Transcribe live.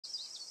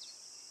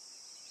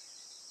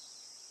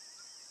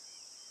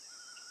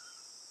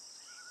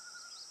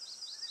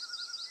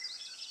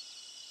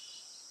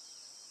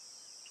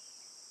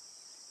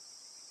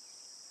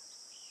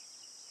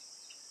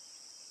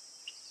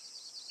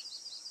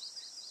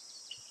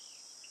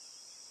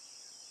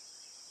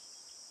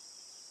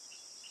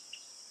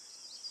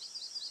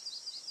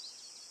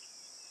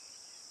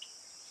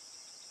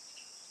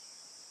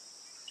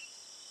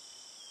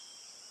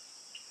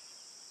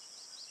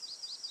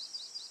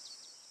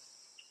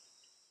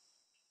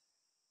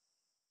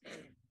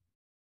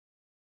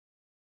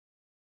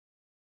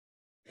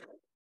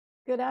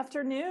Good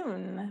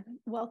afternoon.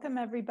 Welcome,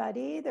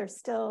 everybody. There's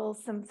still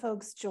some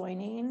folks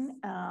joining,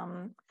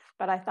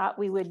 but I thought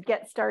we would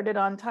get started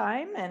on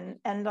time and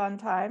end on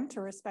time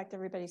to respect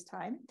everybody's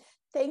time.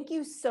 Thank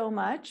you so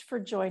much for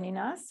joining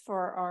us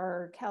for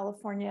our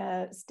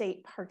California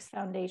State Parks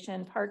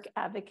Foundation Park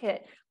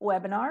Advocate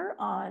webinar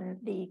on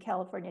the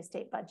California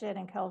State Budget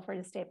and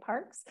California State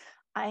Parks.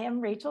 I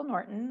am Rachel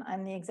Norton.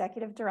 I'm the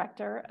Executive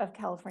Director of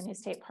California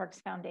State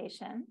Parks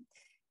Foundation.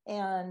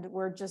 And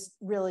we're just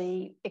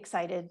really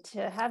excited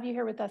to have you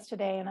here with us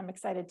today. And I'm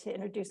excited to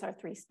introduce our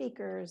three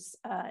speakers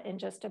in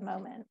just a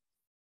moment.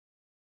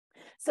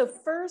 So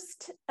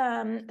first,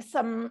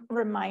 some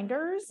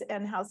reminders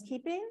and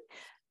housekeeping.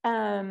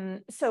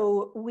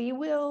 So we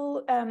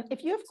will,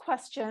 if you have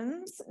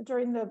questions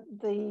during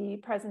the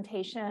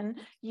presentation,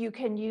 you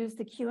can use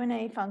the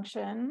Q&A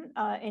function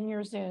in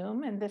your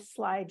Zoom, and this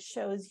slide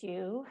shows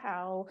you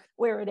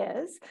where it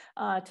is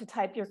to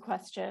type your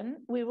question.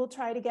 We will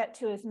try to get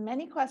to as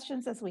many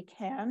questions as we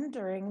can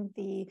during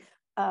the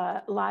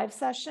live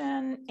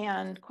session,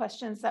 and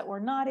questions that we're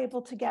not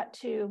able to get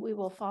to, we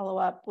will follow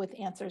up with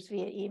answers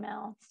via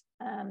email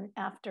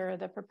after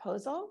the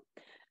proposal.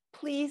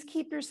 Please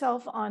keep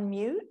yourself on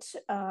mute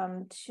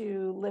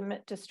to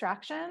limit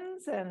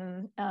distractions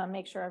and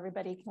make sure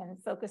everybody can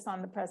focus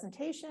on the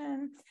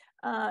presentation.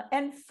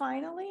 And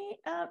finally,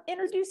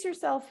 introduce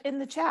yourself in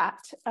the chat,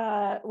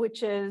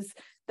 which is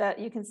that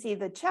you can see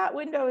the chat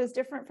window is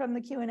different from the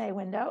Q&A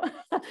window,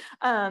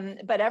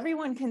 but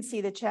everyone can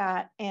see the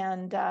chat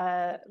and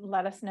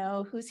let us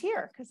know who's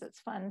here, because it's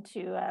fun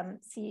to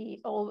see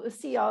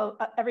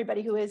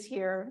everybody who is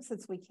here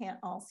since we can't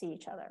all see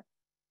each other.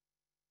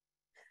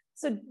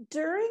 So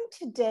during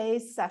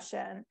today's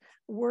session,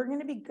 we're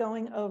going to be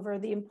going over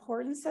the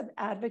importance of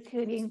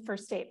advocating for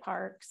state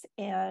parks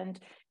and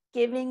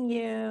giving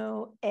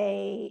you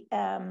a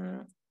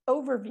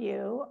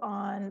overview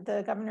on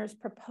the governor's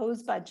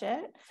proposed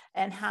budget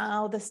and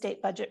how the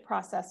state budget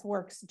process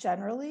works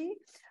generally,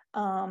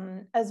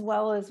 as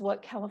well as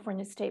what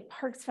California State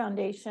Parks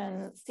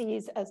Foundation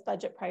sees as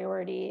budget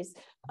priorities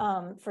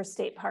for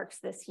state parks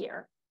this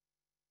year.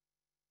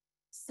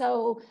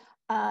 So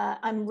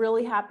I'm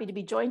really happy to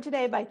be joined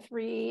today by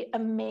three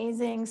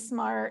amazing,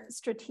 smart,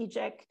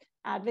 strategic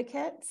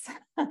advocates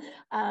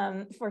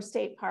for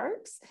state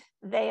parks.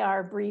 They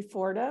are Bree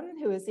Fordham,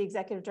 who is the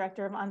Executive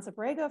Director of Anza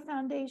Borrego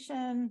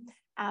Foundation,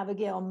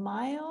 Abigail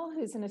Mile,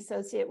 who's an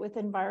Associate with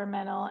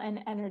Environmental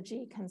and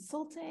Energy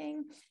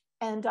Consulting,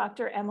 and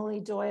Dr.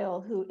 Emily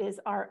Doyle, who is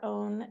our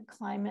own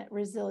Climate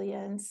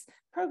Resilience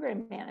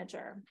Program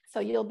Manager. So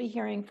you'll be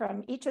hearing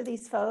from each of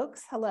these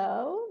folks.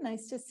 Hello,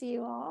 nice to see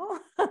you all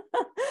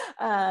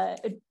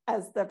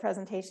as the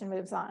presentation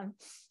moves on.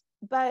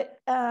 But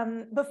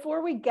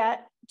before we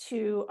get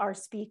to our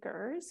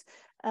speakers,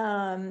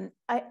 I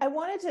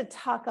wanted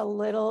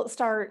to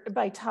start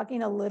by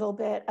talking a little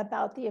bit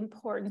about the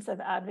importance of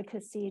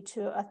advocacy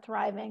to a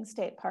thriving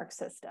state park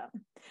system.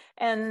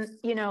 And,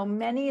 you know,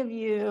 many of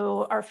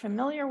you are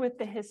familiar with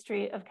the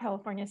history of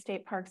California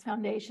State Parks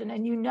Foundation,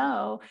 and you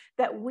know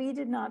that we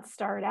did not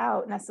start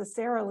out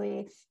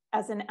necessarily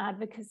as an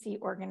advocacy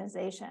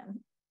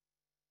organization.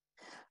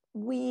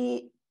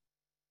 We,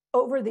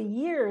 over the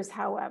years,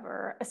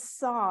 however,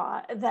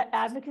 saw that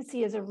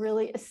advocacy is a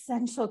really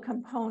essential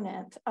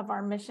component of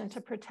our mission to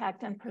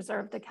protect and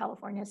preserve the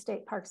California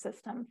State Park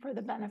System for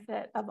the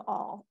benefit of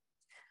all.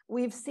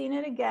 We've seen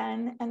it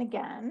again and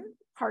again.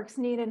 Parks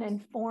need an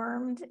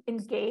informed,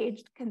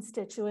 engaged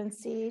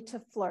constituency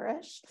to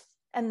flourish.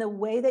 And the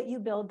way that you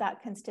build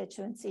that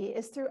constituency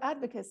is through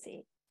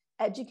advocacy,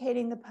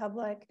 educating the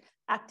public,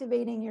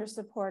 activating your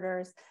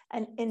supporters,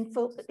 and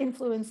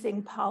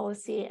influencing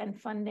policy and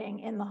funding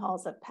in the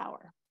halls of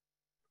power.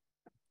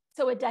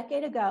 So a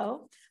decade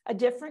ago, a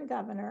different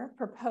governor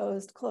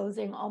proposed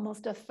closing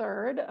almost a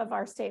third of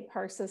our state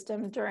park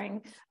system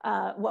during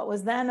what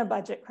was then a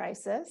budget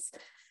crisis.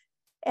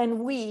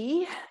 And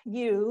we,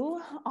 you,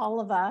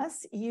 all of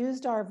us,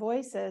 used our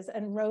voices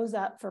and rose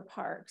up for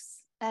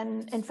parks.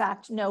 And in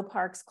fact, no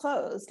parks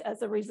closed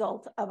as a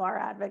result of our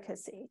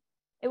advocacy.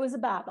 It was a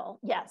battle.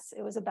 Yes,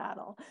 it was a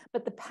battle.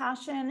 But the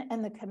passion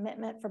and the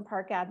commitment from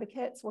park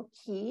advocates were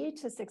key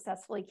to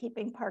successfully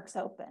keeping parks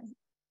open.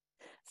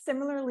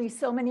 Similarly,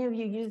 so many of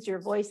you used your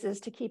voices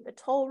to keep a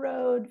toll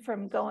road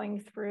from going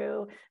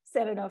through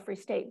San Onofre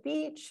State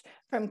Beach,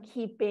 from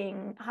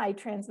keeping high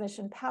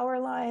transmission power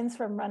lines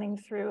from running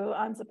through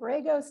Anza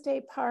Borrego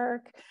State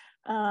Park,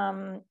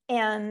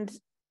 and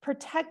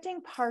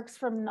protecting parks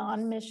from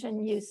non-mission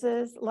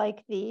uses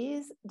like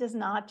these does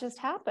not just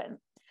happen.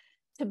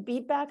 To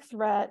beat back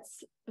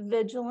threats,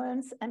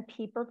 vigilance, and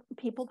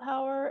people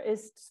power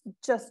is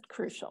just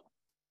crucial.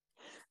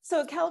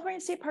 So at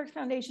California State Parks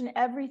Foundation,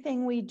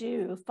 everything we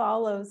do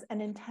follows an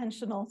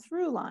intentional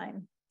through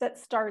line that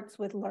starts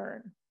with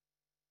learn.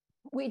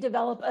 We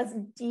develop a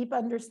deep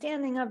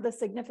understanding of the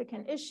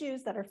significant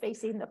issues that are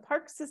facing the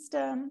park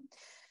system,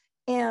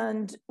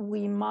 and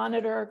we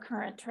monitor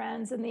current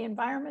trends in the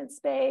environment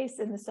space,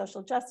 in the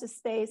social justice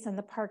space, and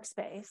the park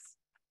space.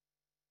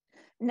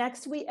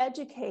 Next, we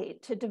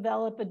educate to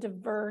develop a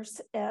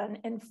diverse and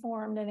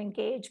informed and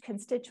engaged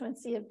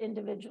constituency of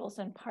individuals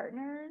and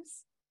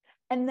partners.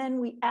 And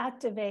then we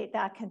activate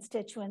that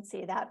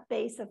constituency, that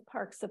base of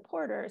park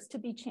supporters, to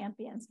be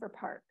champions for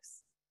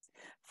parks.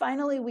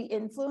 Finally, we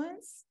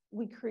influence,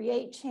 we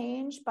create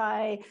change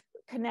by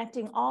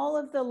connecting all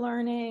of the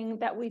learning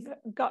that we've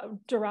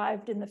got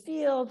derived in the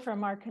field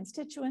from our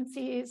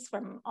constituencies,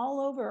 from all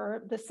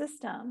over the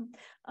system,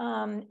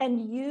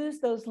 and use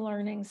those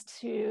learnings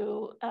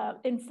to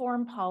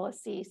inform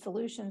policy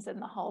solutions in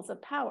the halls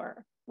of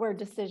power where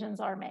decisions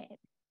are made.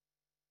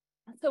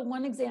 So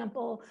one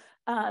example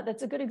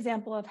that's a good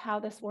example of how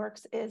this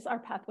works is our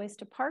Pathways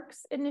to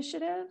Parks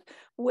initiative,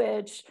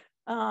 which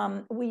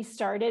we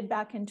started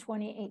back in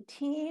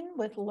 2018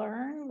 with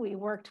LEARN. We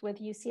worked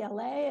with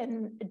UCLA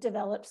and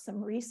developed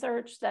some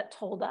research that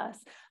told us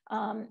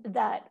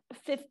that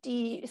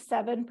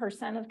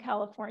 57% of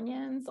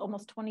Californians,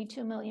 almost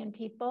 22 million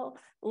people,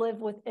 live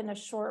within a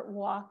short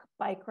walk,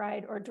 bike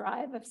ride, or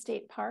drive of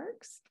state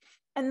parks.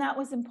 And that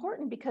was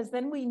important because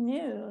then we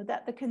knew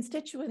that the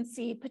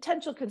constituency,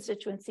 potential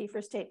constituency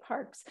for state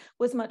parks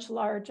was much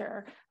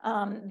larger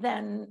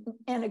than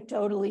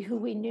anecdotally who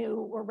we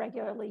knew were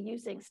regularly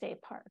using state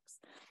parks.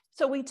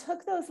 So we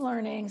took those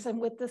learnings,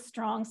 and with the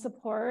strong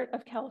support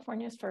of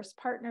California's first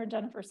partner,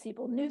 Jennifer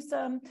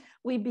Siebel-Newsom,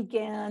 we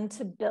began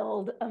to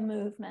build a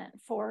movement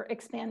for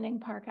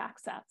expanding park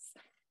access.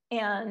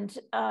 And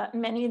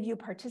many of you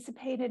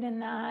participated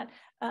in that,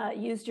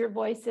 used your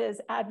voices,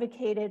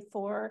 advocated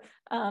for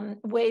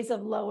ways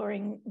of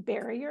lowering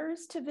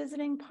barriers to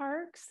visiting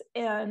parks.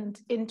 And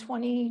in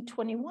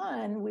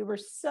 2021, we were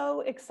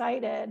so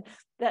excited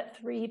that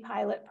 3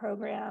 pilot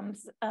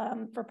programs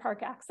for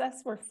park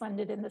access were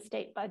funded in the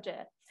state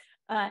budget.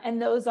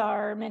 And those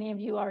are, many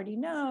of you already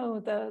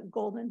know, the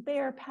Golden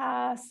Bear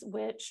Pass,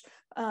 which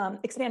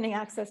expanding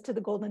access to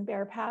the Golden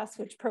Bear Pass,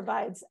 which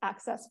provides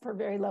access for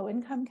very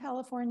low-income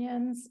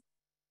Californians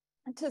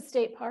to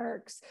state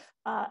parks,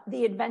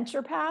 the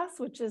Adventure Pass,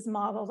 which is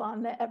modeled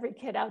on the Every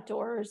Kid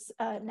Outdoors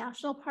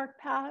National Park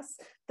Pass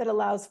that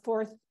allows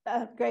 4th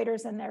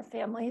graders and their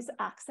families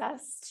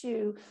access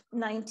to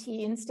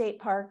 19 state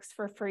parks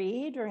for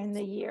free during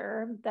the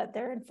year that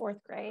they're in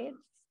 4th grade.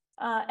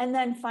 And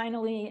then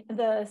finally,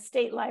 the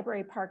State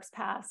Library Parks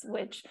Pass,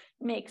 which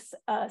makes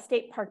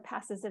state park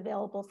passes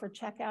available for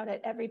checkout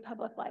at every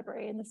public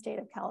library in the state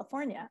of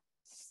California.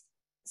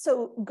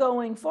 So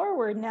going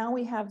forward, now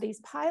we have these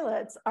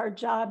pilots. Our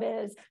job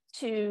is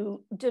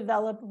to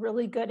develop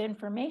really good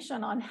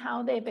information on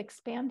how they've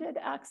expanded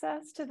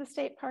access to the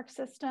state park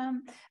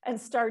system and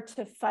start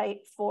to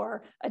fight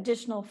for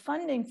additional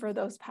funding for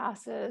those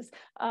passes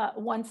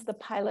once the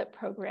pilot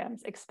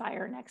programs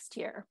expire next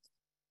year.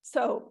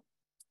 So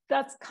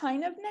that's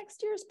kind of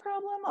next year's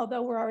problem,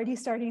 although we're already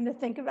starting to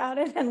think about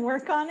it and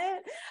work on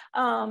it.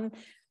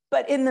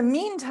 But in the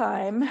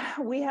meantime,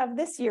 we have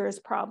this year's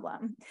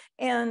problem.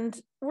 And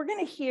we're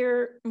going to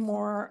hear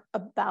more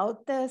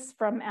about this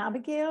from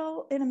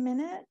Abigail in a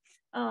minute.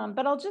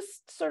 But I'll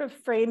just sort of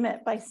frame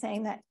it by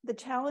saying that the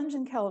challenge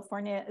in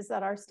California is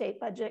that our state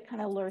budget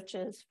kind of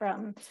lurches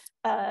from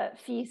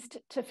feast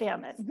to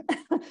famine.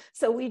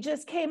 So we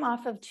just came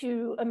off of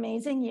 2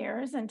 amazing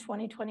years in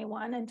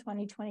 2021 and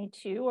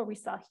 2022, where we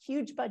saw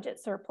huge budget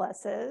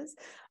surpluses,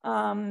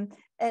 and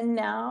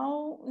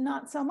now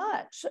not so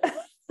much.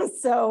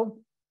 So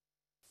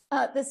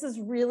this is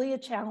really a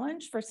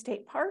challenge for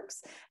state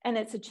parks, and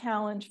it's a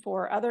challenge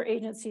for other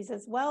agencies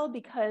as well,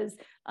 because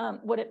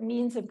what it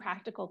means in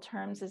practical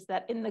terms is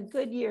that in the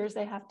good years,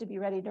 they have to be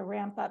ready to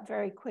ramp up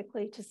very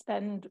quickly to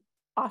spend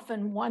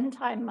often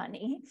one-time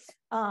money,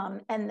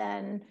 and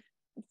then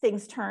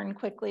things turn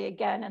quickly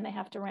again and they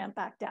have to ramp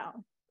back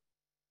down.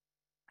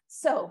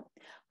 So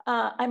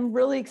I'm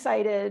really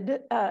excited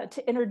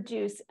to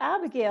introduce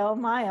Abigail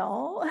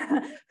Mile,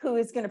 who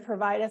is going to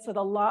provide us with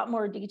a lot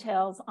more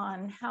details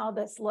on how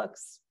this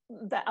looks,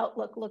 the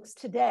outlook looks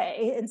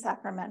today in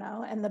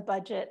Sacramento and the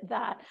budget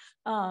that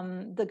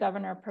the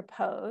governor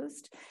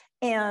proposed.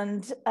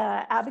 And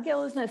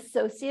Abigail is an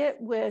associate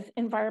with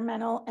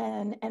Environmental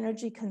and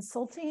Energy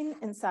Consulting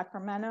in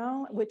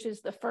Sacramento, which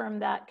is the firm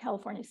that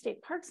California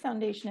State Parks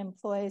Foundation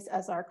employs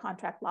as our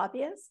contract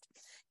lobbyist.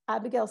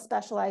 Abigail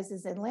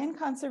specializes in land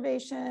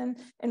conservation,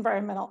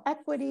 environmental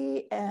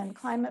equity, and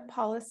climate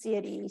policy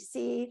at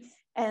EEC.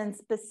 And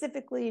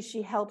specifically,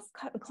 she helps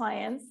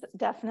clients,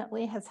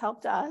 definitely has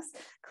helped us,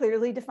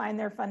 clearly define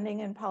their funding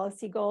and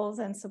policy goals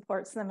and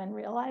supports them in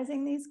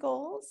realizing these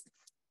goals.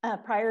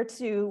 Prior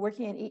to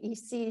working at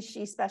EEC,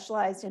 she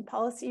specialized in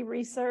policy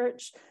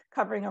research,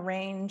 covering a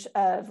range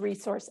of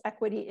resource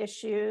equity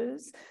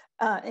issues,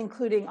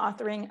 including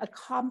authoring a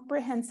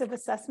comprehensive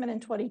assessment in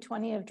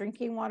 2020 of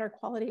drinking water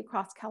quality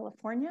across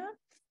California,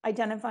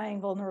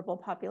 identifying vulnerable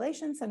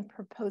populations, and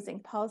proposing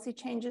policy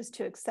changes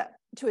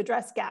to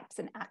address gaps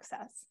in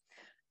access.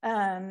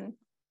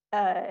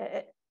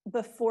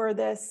 before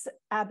this,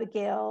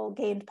 Abigail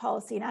gained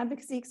policy and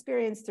advocacy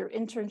experience through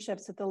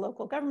internships with the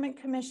local government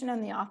commission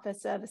and the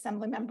office of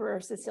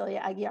Assemblymember Cecilia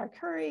Aguiar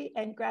Curry,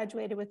 and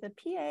graduated with a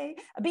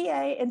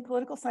BA in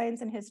political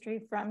science and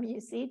history from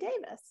UC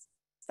Davis.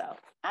 So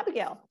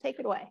Abigail, take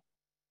it away.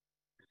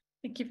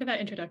 Thank you for that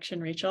introduction,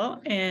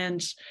 Rachel.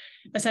 And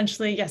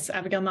essentially, yes,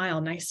 Abigail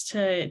Mile, nice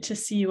to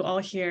see you all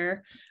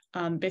here.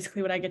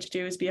 Basically, what I get to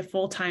do is be a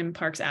full-time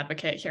parks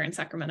advocate here in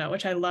Sacramento,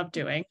 which I love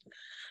doing.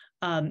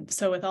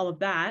 So with all of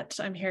that,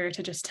 I'm here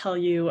to just tell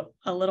you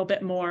a little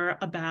bit more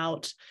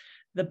about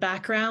the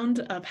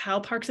background of how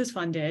parks is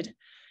funded,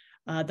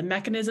 the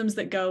mechanisms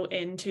that go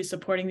into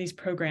supporting these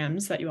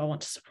programs that you all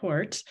want to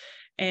support,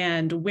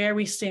 and where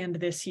we stand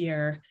this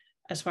year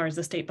as far as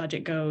the state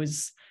budget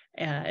goes,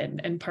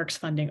 and parks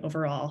funding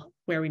overall,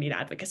 where we need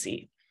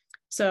advocacy.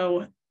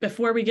 So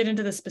before we get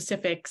into the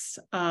specifics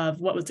of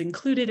what was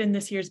included in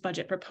this year's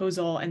budget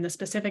proposal and the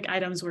specific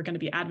items we're going to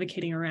be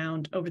advocating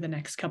around over the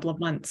next couple of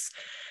months,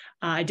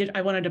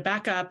 I wanted to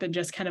back up and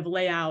just kind of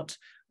lay out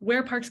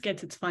where parks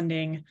gets its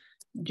funding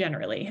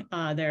generally.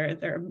 There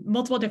are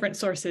multiple different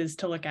sources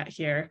to look at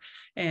here,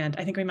 and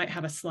I think we might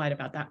have a slide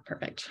about that.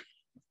 Perfect.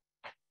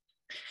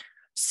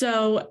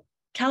 So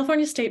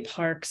California state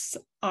parks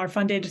are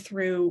funded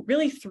through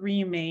really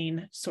three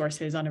main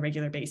sources on a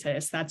regular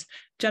basis. That's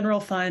general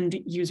fund,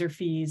 user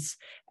fees,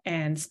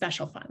 and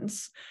special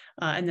funds.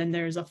 And then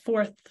there's a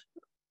fourth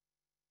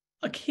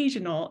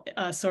occasional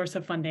source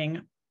of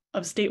funding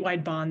of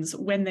statewide bonds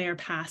when they are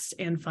passed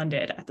and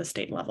funded at the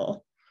state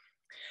level.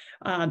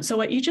 So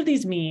what each of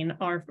these mean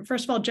are,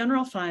 first of all,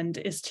 general fund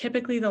is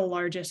typically the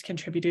largest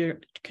contributor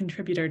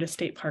to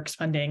state parks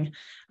funding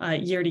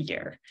year to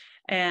year.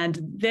 And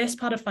this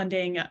pot of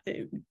funding,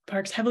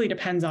 parks heavily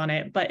depends on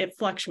it, but it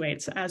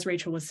fluctuates. As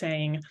Rachel was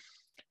saying,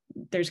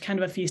 there's kind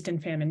of a feast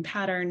and famine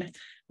pattern.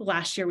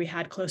 Last year, we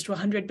had close to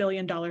 $100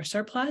 billion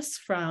surplus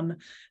from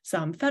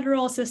some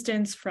federal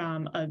assistance,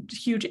 from a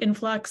huge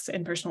influx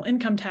in personal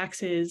income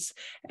taxes,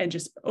 and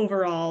just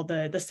overall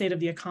the state of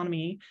the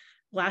economy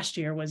last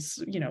year was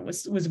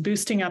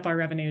boosting up our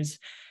revenues.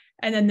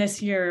 And then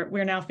this year,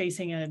 we're now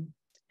facing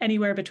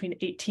anywhere between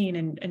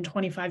 $18 and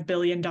 $25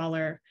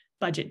 billion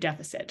budget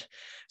deficit.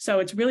 So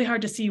it's really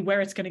hard to see where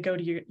it's going to go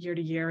to year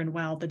to year. And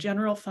while the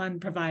general fund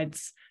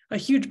provides a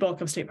huge bulk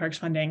of state parks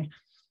funding,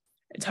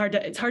 it's hard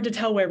to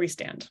tell where we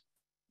stand.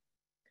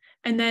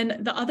 And then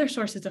the other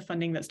sources of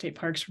funding that state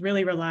parks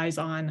really relies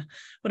on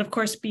would, of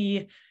course,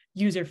 be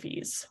user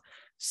fees.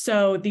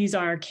 So these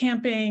are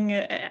camping,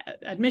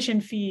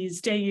 admission fees,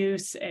 day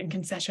use, and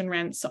concession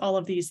rents. All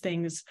of these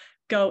things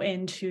go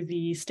into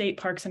the State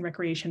Parks and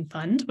Recreation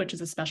Fund, which is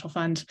a special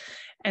fund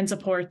and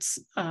supports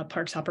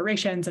parks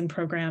operations and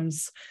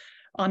programs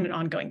on an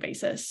ongoing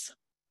basis.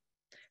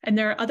 And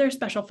there are other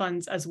special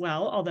funds as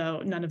well, although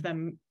none of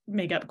them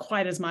make up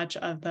quite as much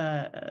of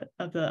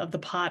the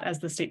pot as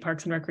the State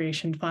Parks and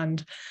Recreation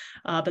Fund.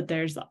 But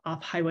there's the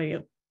Off-Highway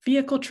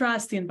Vehicle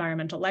Trust, the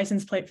Environmental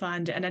License Plate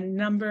Fund, and a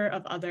number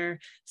of other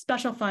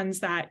special funds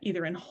that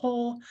either in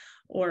whole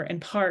or in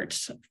part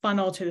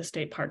funnel to the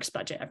state parks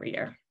budget every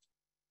year.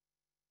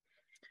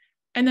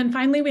 And then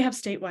finally, we have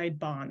statewide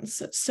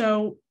bonds.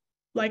 So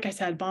like I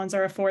said, bonds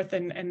are a fourth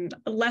and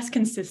less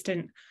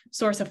consistent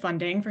source of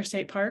funding for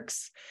state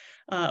parks.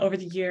 Over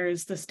the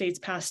years, the states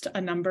passed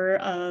a number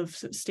of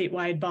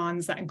statewide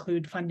bonds that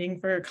include funding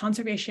for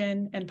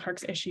conservation and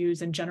parks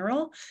issues in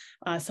general,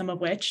 some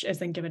of which is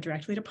then given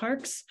directly to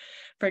parks.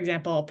 For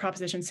example,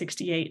 Proposition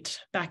 68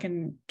 back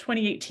in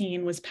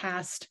 2018 was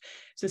passed.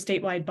 It's a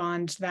statewide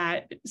bond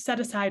that set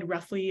aside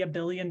roughly $1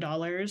 billion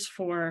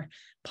for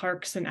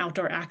parks and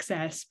outdoor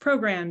access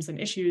programs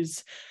and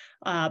issues.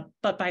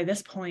 But by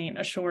this point,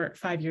 a short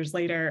 5 years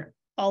later,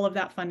 all of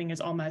that funding is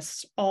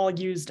almost all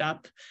used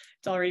up.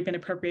 It's already been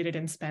appropriated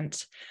and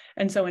spent.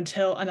 And so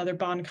until another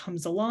bond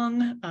comes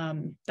along,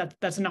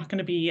 that's not going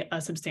to be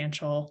a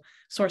substantial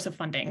source of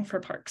funding for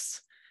parks.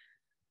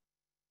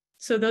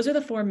 So those are the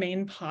four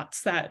main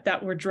pots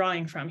that we're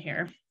drawing from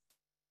here.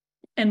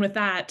 And with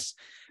that,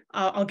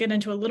 I'll get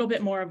into a little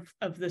bit more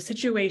of the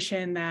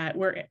situation that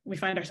we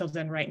find ourselves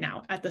in right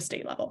now at the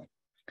state level.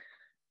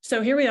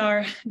 So here we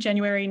are,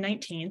 January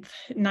 19th,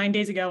 9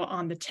 days ago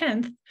on the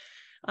 10th,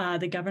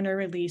 the governor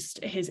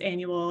released his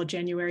annual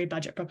January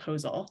budget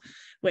proposal,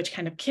 which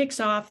kind of kicks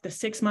off the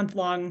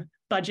 6-month-long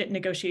budget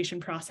negotiation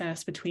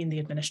process between the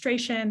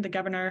administration, the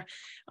governor,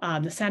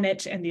 the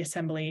Senate, and the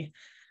Assembly.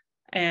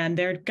 And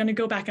they're going to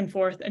go back and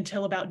forth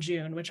until about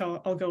June, which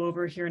I'll go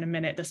over here in a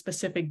minute, the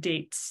specific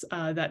dates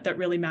that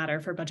really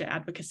matter for budget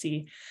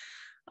advocacy.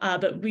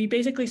 But we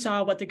basically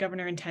saw what the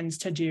governor intends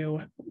to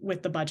do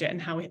with the budget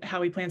and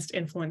how he plans to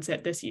influence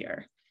it this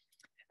year.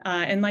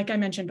 And like I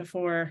mentioned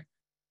before,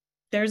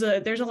 there's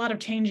a lot of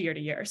change year to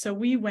year. So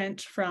we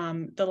went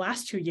from the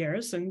last 2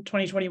 years in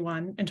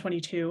 2021 and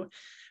 22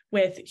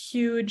 with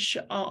huge,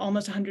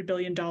 almost $100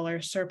 billion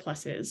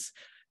surpluses,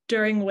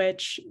 during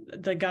which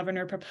the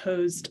governor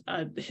proposed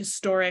a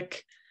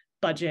historic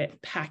budget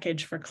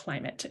package for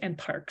climate and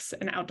parks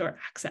and outdoor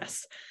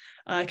access.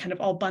 kind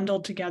of all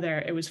bundled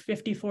together, it was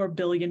 $54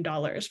 billion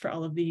for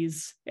all of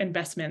these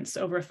investments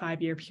over a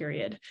 5-year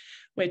period,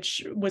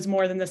 which was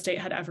more than the state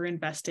had ever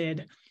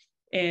invested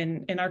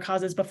in our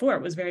causes before.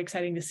 It was very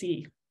exciting to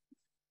see.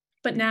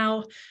 But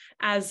now,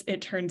 as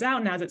it turns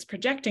out, now that's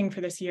projecting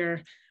for this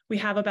year, we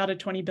have about a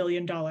 $20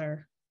 billion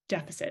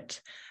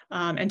deficit.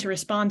 And to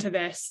respond to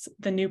this,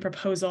 the new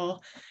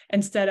proposal,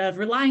 instead of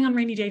relying on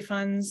rainy day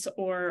funds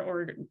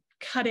or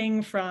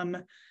cutting from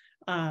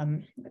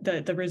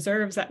the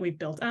reserves that we've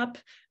built up,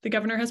 the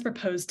governor has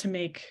proposed to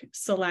make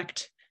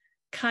select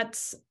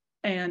cuts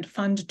and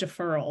fund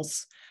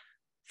deferrals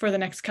for the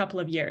next couple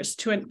of years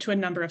to a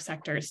number of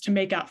sectors to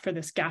make up for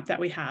this gap that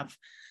we have.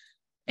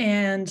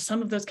 And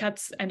some of those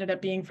cuts ended up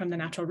being from the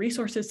natural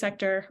resources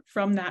sector,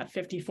 from that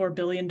 $54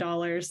 billion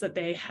that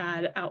they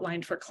had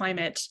outlined for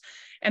climate.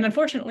 And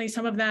unfortunately,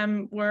 some of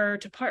them were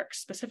to parks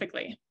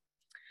specifically.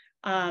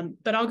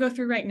 But I'll go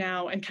through right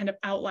now and kind of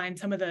outline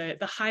some of the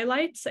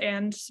highlights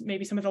and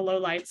maybe some of the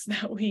lowlights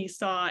that we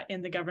saw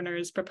in the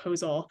governor's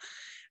proposal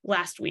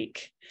last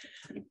week.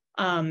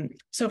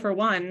 So for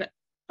one,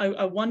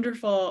 a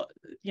wonderful,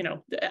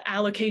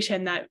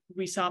 allocation that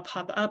we saw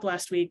pop up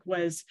last week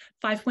was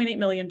 $5.8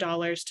 million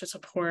to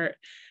support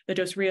the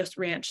Dos Rios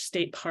Ranch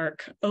State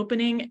Park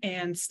opening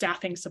and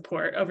staffing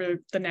support over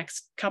the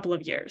next couple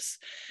of years.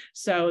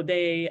 So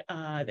they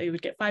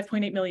would get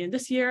 $5.8 million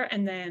this year,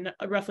 and then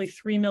roughly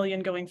 $3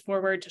 million going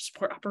forward to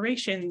support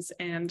operations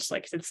and,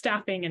 like I said,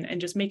 staffing and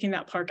just making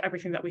that park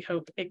everything that we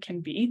hope it can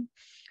be.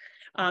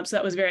 So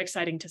that was very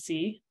exciting to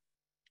see.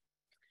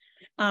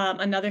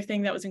 Another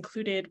thing that was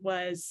included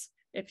was,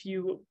 if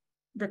you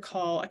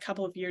recall, a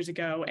couple of years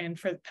ago and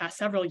for the past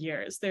several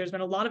years, there's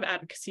been a lot of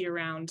advocacy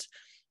around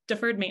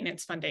deferred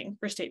maintenance funding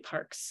for state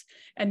parks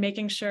and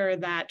making sure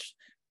that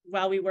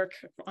while we work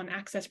on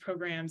access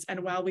programs and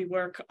while we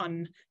work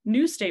on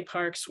new state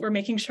parks, we're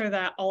making sure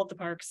that all of the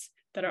parks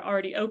that are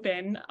already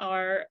open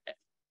are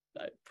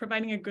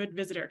providing a good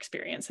visitor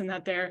experience and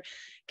that they're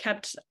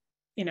kept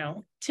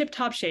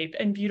tip-top shape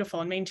and beautiful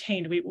and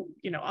maintained. We,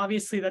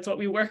 obviously that's what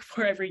we work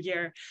for every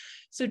year.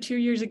 So 2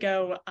 years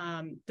ago,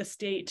 the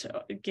state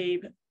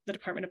gave the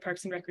Department of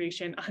Parks and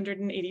Recreation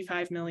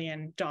 $185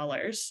 million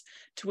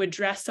to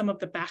address some of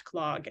the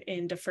backlog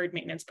in deferred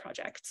maintenance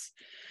projects,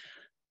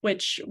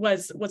 which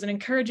was an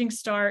encouraging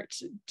start.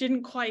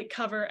 Didn't quite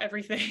cover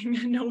everything,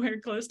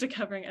 nowhere close to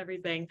covering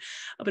everything,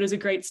 but it was a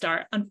great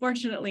start.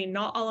 Unfortunately,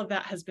 not all of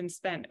that has been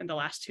spent in the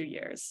last 2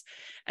 years.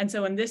 And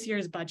so in this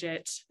year's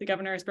budget, the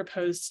governor has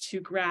proposed to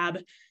grab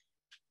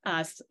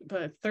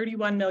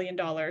 $31 million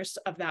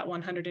of that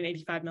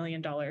 $185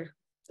 million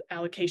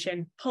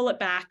allocation, pull it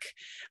back,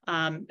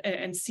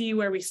 and see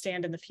where we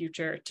stand in the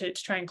future to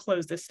try and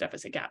close this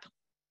deficit gap.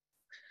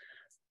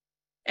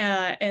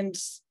 And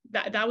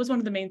that was one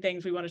of the main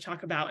things we want to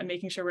talk about, and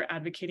making sure we're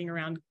advocating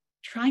around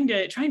trying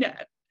to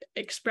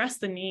express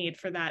the need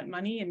for that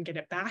money and get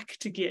it back,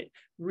 to get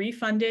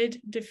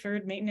refunded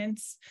deferred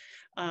maintenance.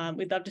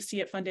 We'd love to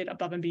see it funded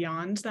above and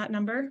beyond that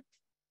number.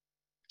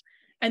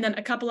 And then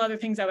a couple other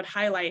things I would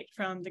highlight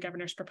from the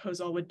governor's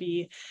proposal would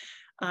be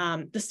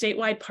the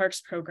statewide parks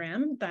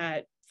program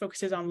that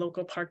focuses on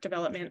local park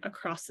development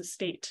across the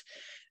state.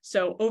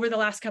 So over the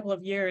last couple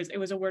of years, it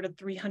was awarded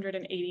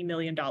 $380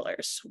 million,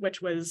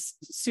 which was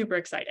super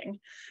exciting.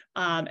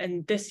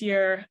 And this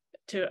year,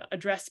 to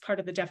address part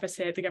of the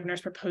deficit, the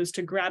governor's proposed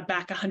to grab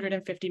back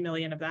 $150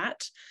 million of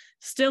that.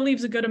 Still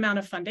leaves a good amount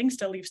of funding,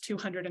 still leaves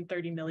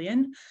 $230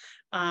 million.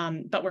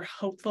 But we're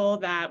hopeful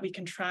that we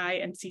can try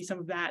and see some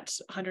of that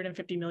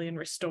 $150 million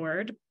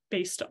restored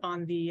based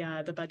on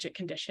the budget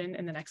condition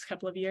in the next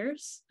couple of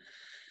years.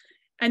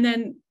 And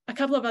then a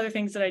couple of other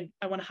things that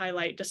I want to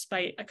highlight,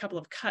 despite a couple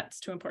of cuts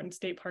to important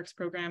state parks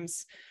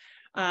programs,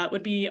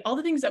 would be all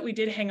the things that we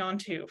did hang on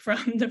to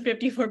from the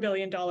 $54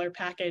 billion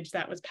package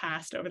that was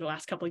passed over the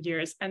last couple of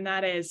years. And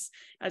that is,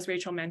 as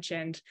Rachel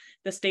mentioned,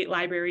 the State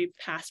Library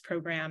Pass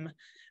program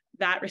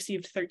that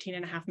received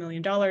 $13.5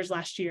 million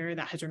last year.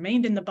 That has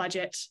remained in the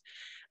budget.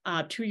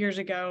 2 years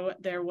ago,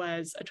 there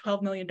was a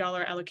 $12 million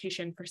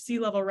allocation for sea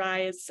level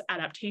rise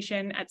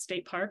adaptation at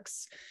state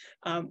parks,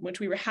 which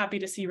we were happy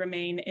to see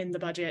remain in the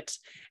budget.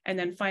 And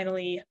then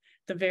finally,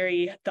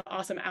 the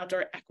awesome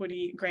Outdoor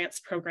Equity Grants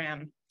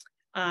Program,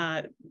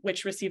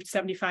 which received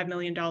 $75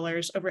 million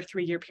over a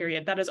 3-year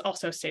period. That is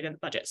also stayed in the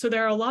budget. So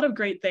there are a lot of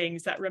great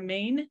things that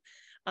remain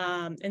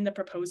in the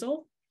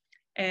proposal.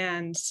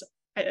 And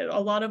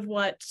a lot of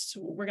what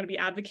we're going to be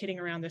advocating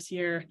around this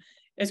year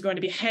is going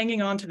to be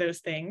hanging on to those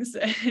things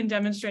and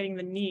demonstrating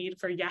the need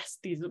for, yes,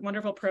 these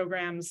wonderful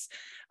programs,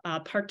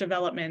 park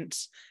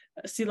development,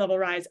 sea level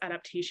rise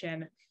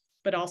adaptation,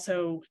 but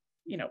also,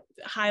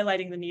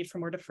 highlighting the need for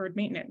more deferred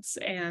maintenance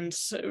and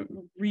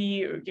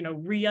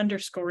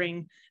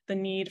re-underscoring the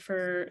need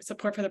for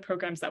support for the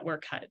programs that were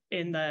cut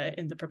in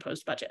the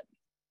proposed budget.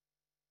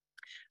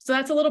 So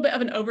that's a little bit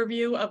of an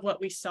overview of what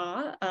we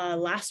saw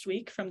last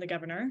week from the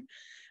governor,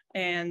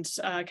 and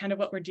kind of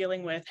what we're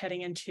dealing with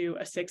heading into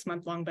a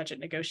 6-month-long budget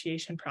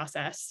negotiation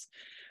process,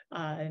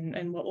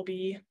 and what we'll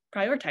be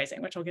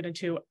prioritizing, which I'll get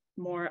into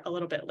more a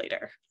little bit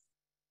later.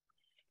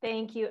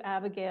 Thank you,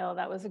 Abigail.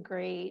 That was a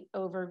great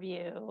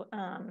overview.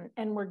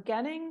 And we're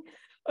getting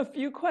a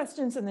few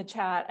questions in the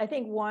chat. I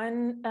think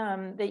one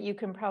that you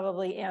can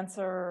probably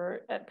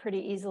answer pretty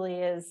easily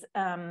is,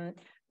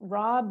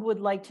 Rob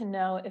would like to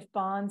know if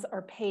bonds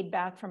are paid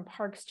back from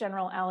Parks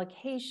General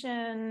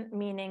Allocation,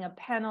 meaning a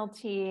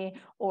penalty,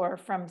 or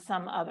from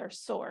some other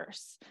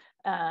source.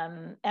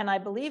 And I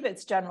believe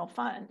it's general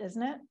fund,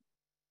 isn't it?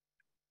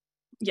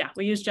 Yeah,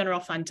 we use general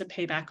fund to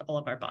pay back all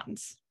of our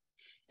bonds.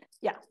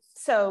 Yeah,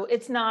 so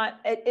it's not,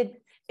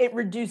 it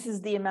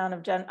reduces the amount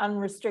of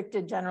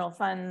unrestricted general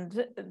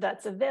fund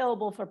that's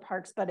available for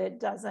parks, but it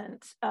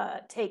doesn't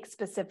take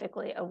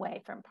specifically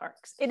away from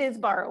parks. It is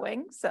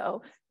borrowing,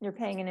 so you're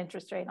paying an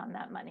interest rate on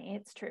that money,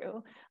 it's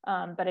true.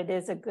 But it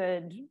is a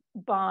good,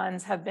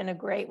 bonds have been a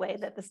great way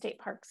that the state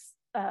parks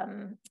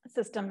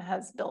system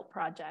has built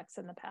projects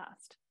in the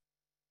past.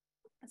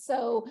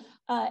 So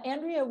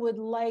Andrea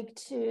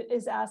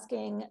is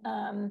asking,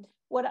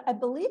 what I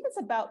believe is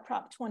about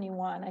Prop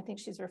 21, I think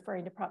she's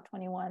referring to Prop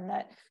 21,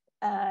 that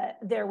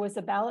there was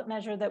a ballot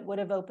measure that would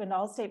have opened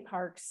all state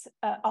parks,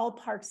 all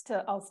parks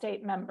to all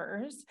state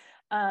members.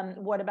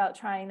 What about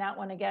trying that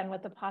one again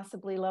with a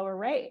possibly lower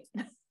rate?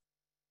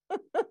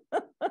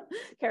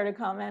 Care to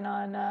comment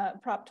on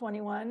Prop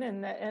 21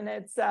 and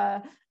its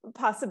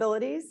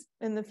possibilities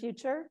in the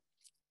future?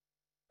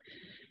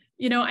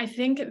 You know, I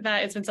think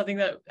that it's been something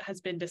that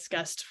has been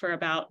discussed for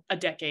about a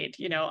decade.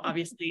 You know,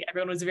 obviously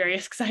everyone was very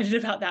excited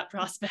about that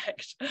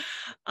prospect.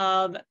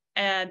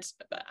 And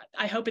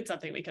I hope it's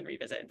something we can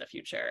revisit in the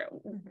future.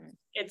 Mm-hmm.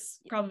 Its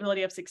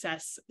probability of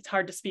success, it's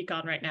hard to speak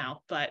on right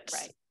now, but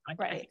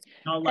right.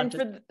 And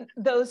for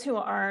those who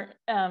aren't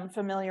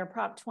familiar,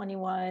 Prop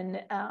 21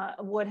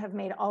 would have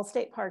made all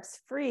state parks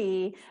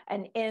free.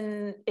 And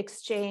in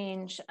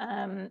exchange,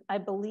 I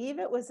believe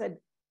it was a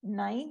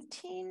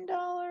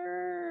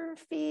 $19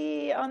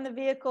 fee on the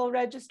vehicle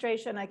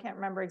registration. I can't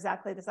remember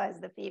exactly the size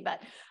of the fee,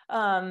 but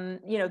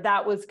you know,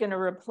 that was going to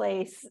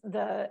replace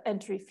the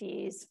entry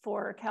fees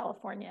for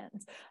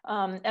Californians.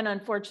 And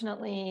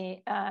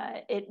unfortunately,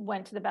 it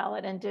went to the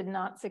ballot and did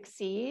not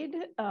succeed.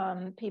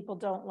 People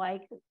don't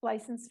like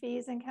license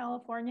fees in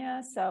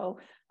California, so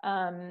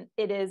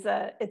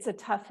it's a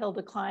tough hill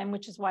to climb,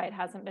 which is why it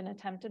hasn't been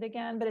attempted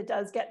again, but it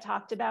does get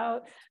talked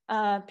about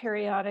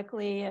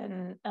periodically,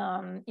 and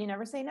you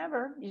never say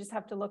never. You just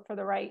have to look for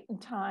the right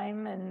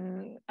time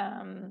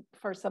and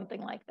for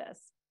something like this.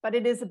 But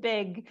it is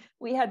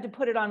we had to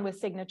put it on with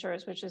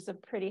signatures, which is a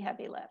pretty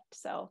heavy lift.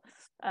 So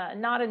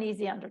not an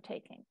easy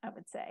undertaking, I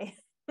would say.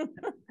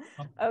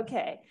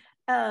 Okay.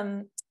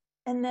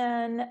 And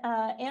then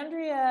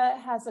Andrea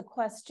has a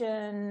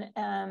question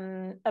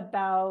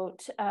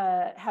about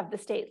have the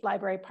state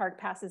library park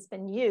passes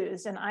been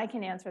used? And I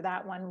can answer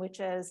that one, which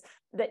is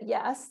that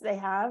yes, they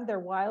have. They're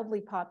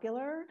wildly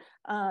popular.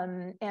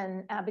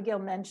 And Abigail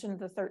mentioned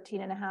the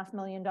 $13.5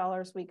 million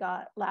we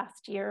got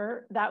last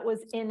year. That was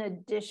in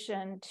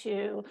addition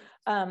to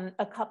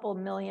a couple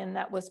million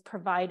that was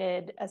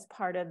provided as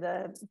part of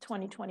the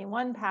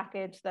 2021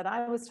 package that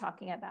I was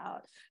talking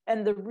about.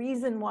 And the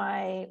reason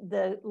why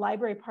the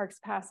library parks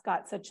pass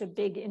got such a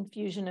big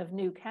infusion of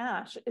new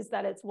cash is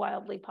that it's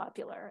wildly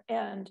popular.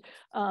 And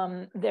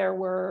there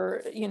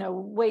were, you know,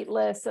 wait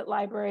lists at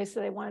libraries, so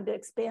they wanted to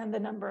expand the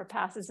number of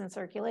passes in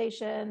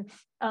circulation.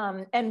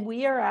 And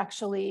we are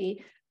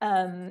actually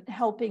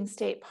helping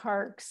state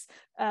parks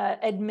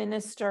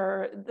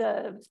administer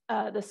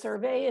the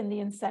survey and the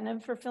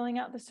incentive for filling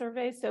out the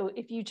survey. So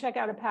if you check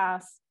out a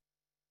pass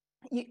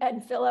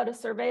and fill out a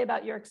survey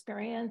about your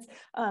experience,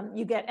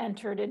 you get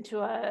entered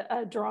into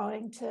a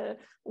drawing to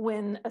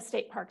win a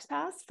state parks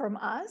pass from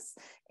us.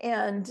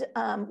 And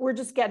we're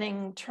just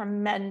getting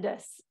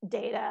tremendous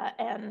data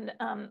and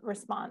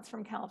response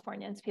from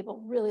Californians.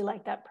 People really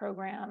like that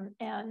program.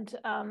 And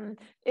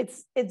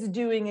it's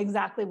doing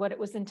exactly what it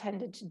was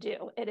intended to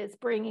do. It is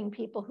bringing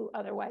people who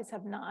otherwise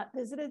have not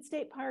visited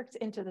state parks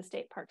into the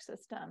state park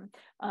system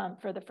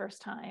for the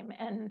first time.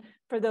 And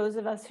for those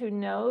of us who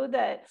know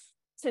that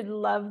to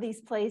love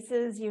these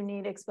places, you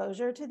need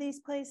exposure to these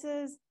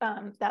places.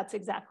 That's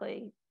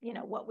exactly, you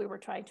know, what we were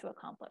trying to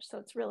accomplish. So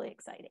it's really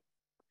exciting.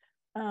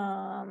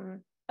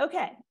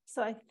 Okay,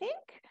 so I think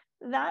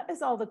that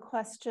is all the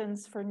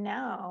questions for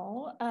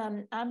now.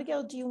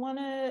 Abigail, do you want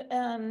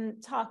to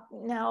talk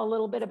now a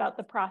little bit about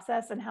the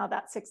process and how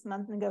that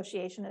 6-month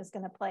negotiation is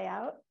going to play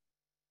out?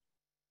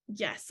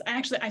 Yes,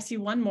 I see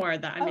one more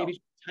that I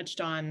maybe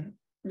touched on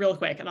real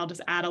quick, and I'll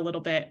just add a little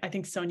bit. I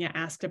think Sonia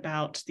asked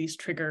about these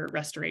trigger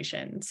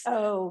restorations.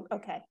 Oh,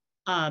 okay.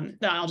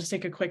 I'll just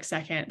take a quick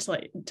second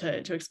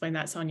to explain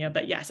that, Sonia.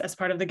 But yes, as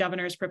part of the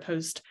governor's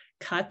proposed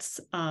cuts,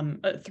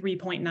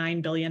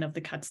 3.9 billion of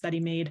the cuts that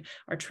he made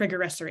are trigger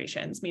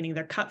restorations, meaning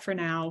they're cut for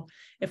now.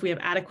 If we have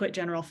adequate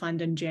general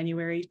fund in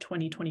January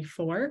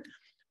 2024,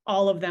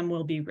 all of them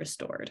will be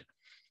restored.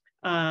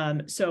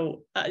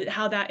 So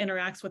how that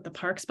interacts with the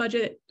parks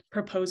budget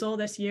proposal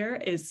this year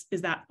is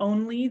that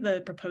only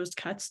the proposed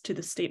cuts to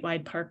the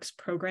statewide parks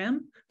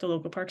program, the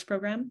local parks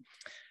program,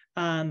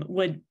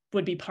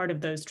 would be part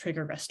of those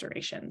trigger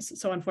restorations.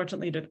 So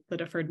unfortunately, the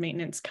deferred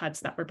maintenance cuts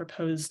that were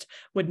proposed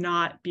would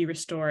not be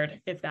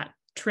restored if that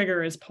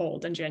trigger is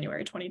pulled in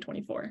January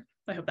 2024.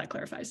 I hope that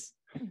clarifies.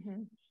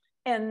 Mm-hmm.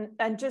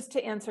 And just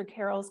to answer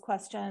Carol's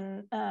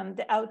question,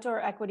 the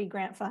outdoor equity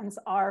grant funds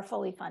are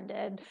fully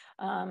funded,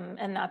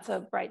 and that's a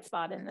bright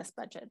spot in this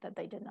budget that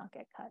they did not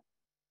get cut.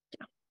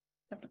 Yeah,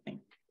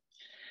 definitely.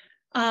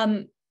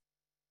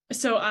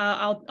 So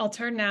I'll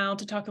turn now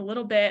to talk a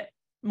little bit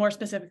more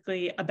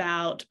specifically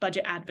about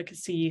budget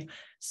advocacy,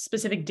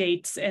 specific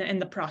dates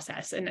and the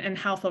process, and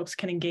how folks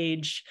can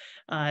engage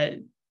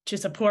to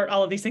support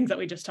all of these things that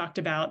we just talked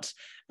about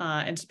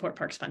and support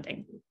parks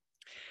funding.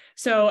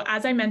 So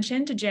as I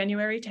mentioned,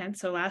 January 10th,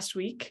 so last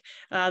week,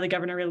 the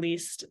governor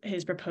released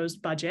his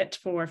proposed budget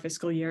for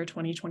fiscal year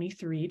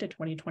 2023 to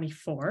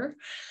 2024.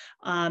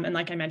 And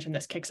like I mentioned,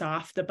 this kicks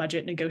off the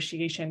budget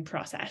negotiation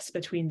process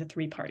between the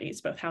three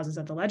parties, both houses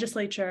of the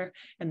legislature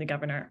and the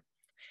governor.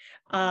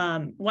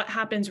 What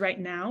happens right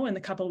now in the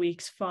couple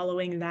weeks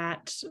following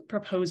that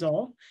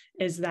proposal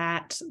is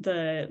that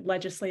the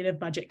legislative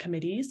budget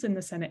committees in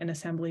the Senate and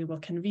Assembly will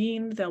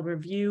convene. They'll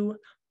review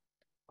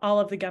all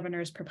of the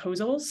governor's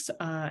proposals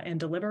and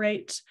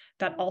deliberate.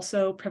 That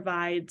also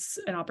provides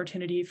an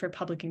opportunity for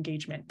public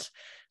engagement.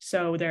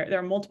 So there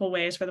are multiple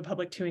ways for the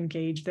public to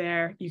engage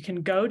there. You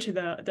can go to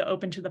the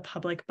open to the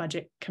public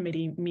budget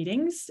committee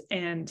meetings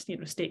and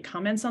state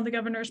comments on the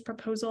governor's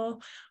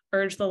proposal,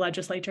 urge the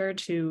legislature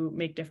to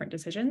make different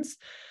decisions.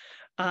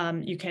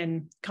 You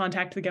can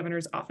contact the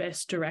governor's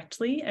office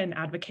directly and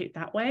advocate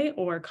that way,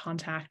 or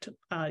contact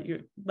your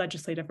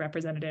legislative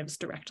representatives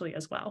directly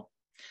as well.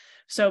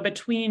 So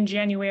between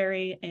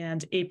January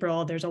and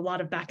April, there's a lot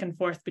of back and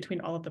forth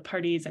between all of the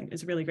parties, and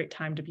it's a really great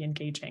time to be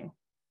engaging.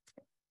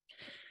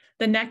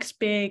 The next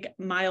big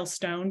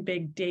milestone,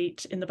 big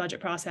date in the budget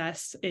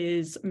process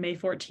is May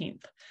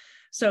 14th.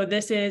 So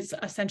this is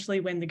essentially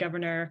when the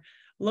governor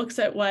looks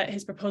at what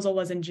his proposal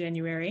was in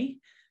January,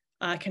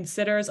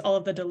 considers all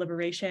of the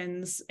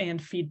deliberations and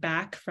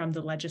feedback from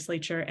the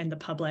legislature and the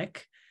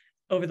public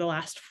over the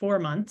last 4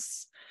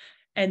 months,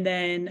 and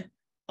then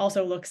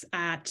also looks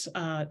at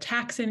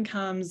tax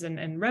incomes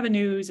and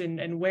revenues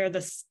and where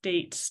the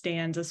state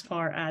stands as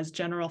far as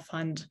general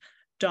fund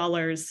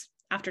dollars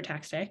after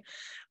tax day,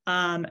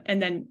 and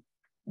then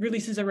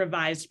releases a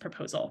revised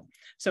proposal.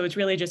 So it's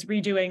really just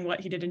redoing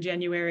what he did in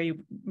January,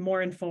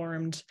 more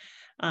informed,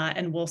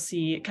 and we'll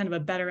see kind of a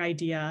better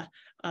idea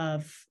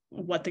of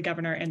what the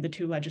governor and the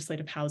two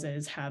legislative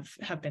houses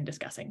have been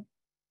discussing.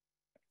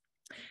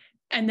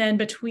 And then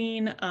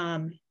between,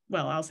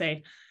 I'll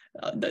say,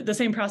 the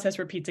same process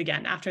repeats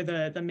again after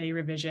the May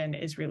revision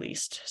is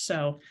released.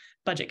 So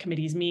budget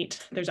committees meet,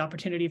 there's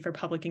opportunity for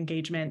public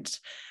engagement,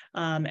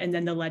 and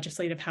then the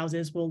legislative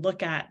houses will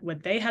look at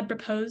what they had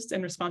proposed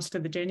in response to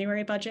the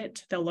January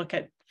budget. They'll look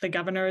at the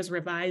governor's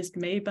revised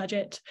May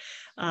budget,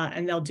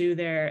 and they'll do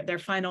their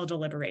final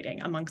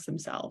deliberating amongst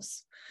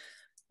themselves.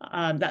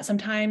 That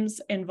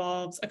sometimes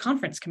involves a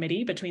conference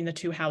committee between the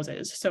two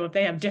houses. So if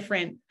they have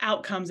different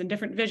outcomes and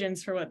different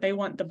visions for what they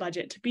want the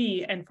budget to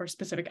be and for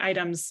specific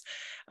items,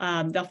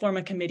 they'll form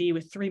a committee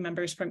with 3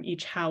 members from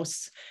each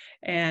house,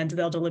 and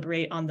they'll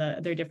deliberate on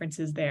their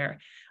differences there.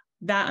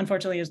 That,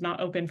 unfortunately, is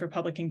not open for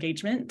public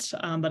engagement,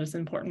 but it's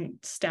an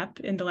important step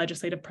in the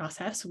legislative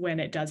process when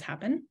it does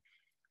happen.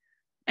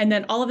 And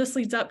then all of this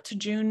leads up to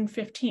June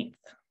 15th.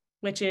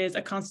 Which is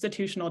a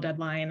constitutional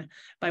deadline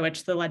by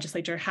which the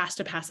legislature has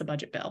to pass a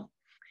budget bill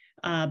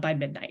by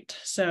midnight.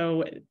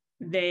 So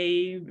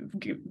they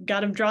got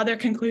to draw their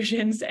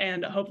conclusions,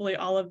 and hopefully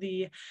all of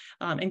the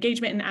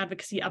engagement and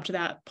advocacy up to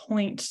that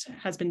point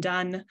has been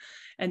done.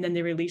 And then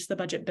they release the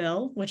budget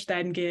bill, which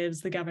then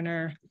gives the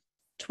governor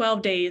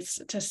 12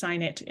 days to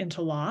sign it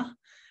into law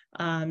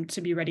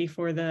to be ready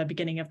for the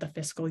beginning of the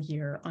fiscal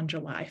year on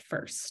July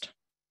 1st.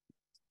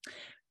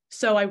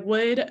 So I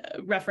would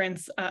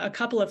reference a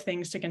couple of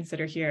things to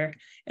consider here.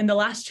 In the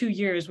last 2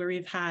 years where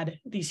we've had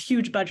these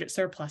huge budget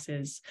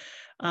surpluses,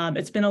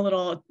 it's been a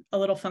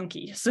little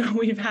funky. So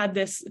we've had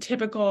this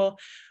typical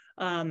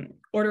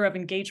order of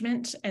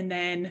engagement, and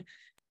then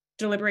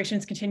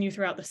deliberations continue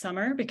throughout the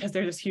summer because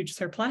there's this huge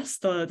surplus.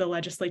 The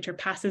legislature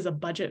passes a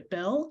budget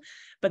bill,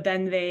 but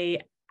then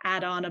they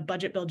add on a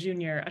budget bill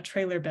junior, a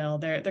trailer bill.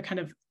 They're kind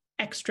of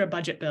extra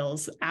budget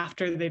bills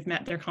after they've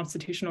met their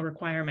constitutional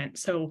requirement.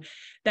 So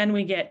then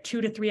we get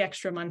 2 to 3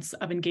 extra months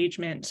of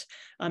engagement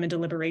and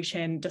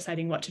deliberation,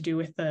 deciding what to do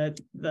with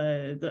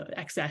the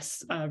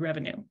excess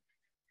revenue.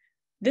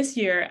 This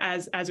year,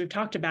 as we've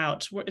talked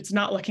about, it's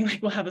not looking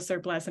like we'll have a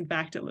surplus. In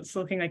fact, it's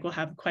looking like we'll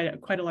have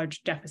quite a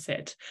large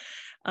deficit.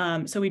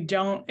 So we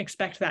don't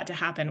expect that to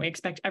happen. We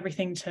expect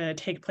everything to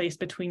take place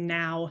between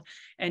now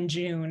and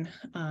June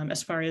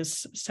as far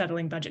as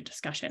settling budget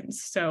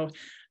discussions. So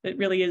it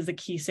really is the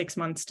key 6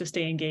 months to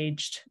stay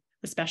engaged,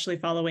 especially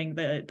following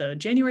the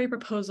January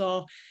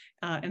proposal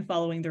and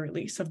following the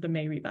release of the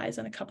May revise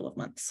in a couple of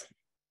months.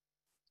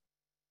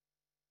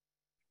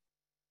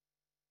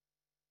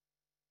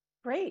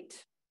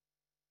 Great.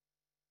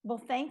 Well,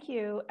 thank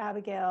you,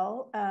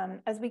 Abigail.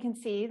 As we can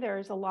see,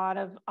 there's a lot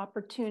of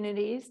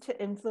opportunities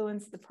to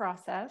influence the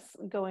process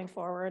going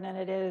forward, and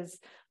it is,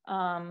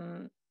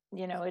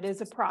 it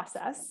is a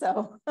process,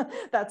 so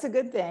that's a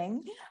good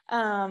thing.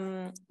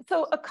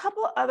 So a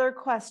couple other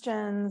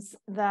questions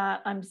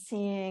that I'm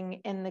seeing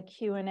in the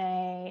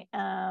Q&A.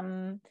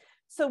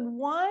 So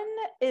one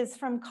is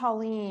from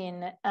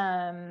Colleen,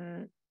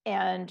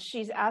 and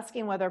she's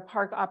asking whether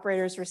park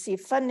operators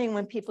receive funding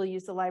when people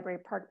use the library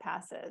park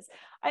passes.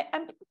 I'm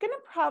going to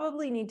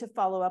probably need to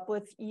follow up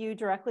with you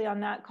directly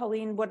on that,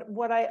 Colleen.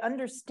 What I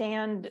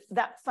understand,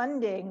 that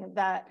funding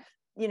that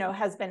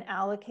has been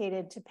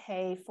allocated to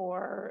pay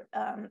for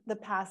the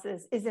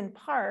passes is in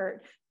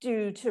part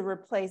due to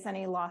replace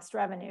any lost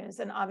revenues.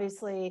 And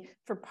obviously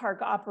for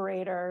park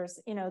operators,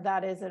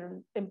 that is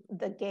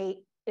the gate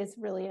is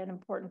really an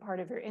important part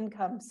of your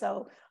income.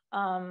 So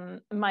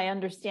my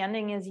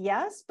understanding is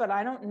yes, but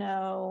I don't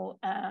know.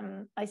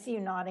 I see you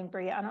nodding,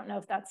 Bria. I don't know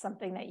if that's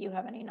something that you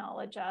have any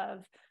knowledge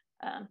of.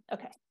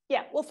 Okay,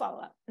 yeah, we'll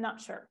follow up.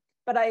 Not sure,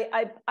 but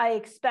I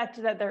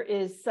expect that there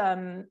is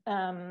some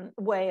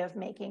way of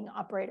making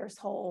operators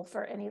whole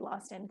for any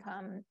lost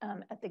income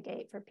at the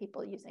gate for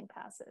people using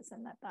passes,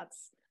 and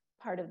that's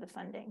part of the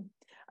funding.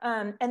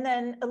 And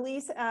then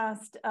Elise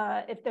asked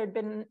if there'd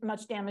been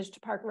much damage to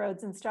park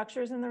roads and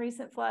structures in the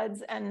recent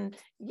floods. And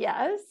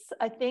yes,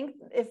 I think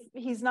if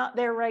he's not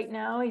there right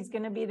now, he's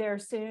going to be there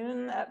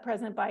soon.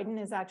 President Biden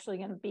is actually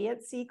going to be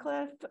at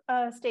Seacliff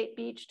State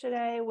Beach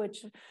today,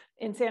 which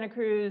in Santa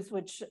Cruz,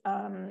 which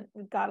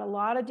got a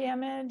lot of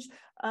damage.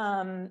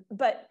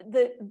 But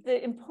the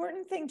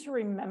important thing to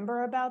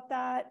remember about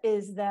that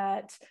is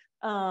that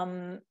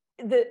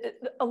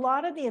a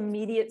lot of the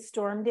immediate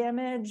storm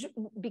damage,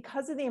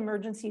 because of the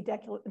emergency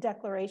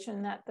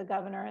declaration that the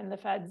governor and the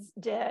feds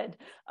did,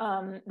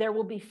 there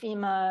will be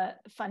FEMA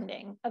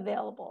funding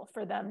available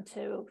for them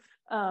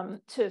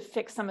to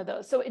fix some of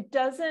those. So it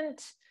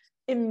doesn't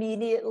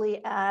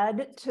immediately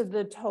add to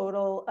the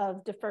total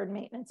of deferred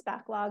maintenance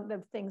backlog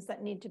of things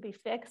that need to be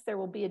fixed. There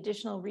will be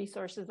additional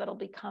resources that'll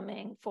be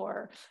coming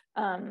for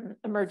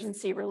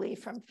emergency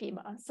relief from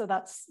FEMA. So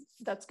that's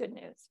good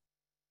news.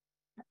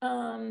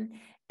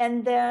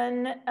 And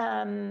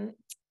then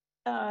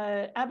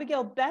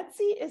Abigail,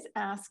 Betsy is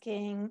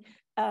asking,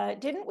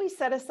 didn't we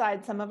set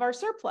aside some of our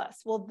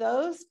surplus? Will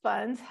those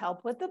funds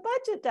help with the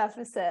budget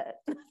deficit?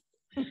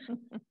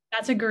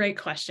 That's a great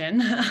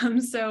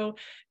question. So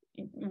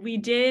we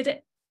did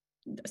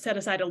set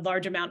aside a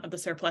large amount of the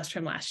surplus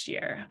from last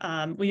year.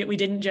 We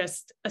didn't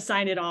just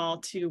assign it all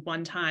to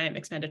one-time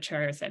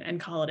expenditures and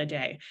call it a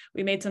day.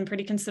 We made some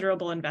pretty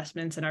considerable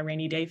investments in our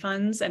rainy day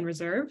funds and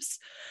reserves.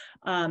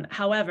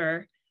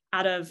 However,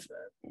 out of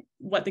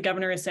what the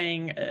governor is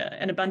saying,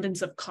 an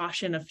abundance of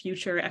caution of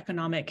future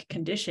economic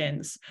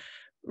conditions,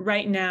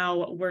 right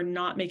now we're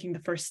not making the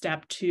first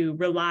step to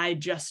rely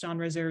just on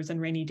reserves and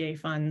rainy day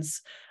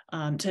funds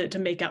to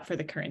make up for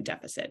the current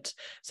deficit.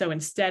 So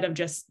instead of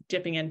just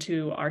dipping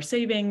into our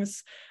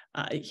savings,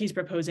 he's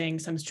proposing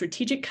some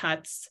strategic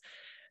cuts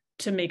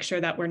to make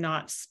sure that we're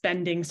not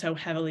spending so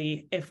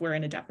heavily if we're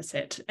in a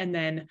deficit. And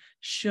then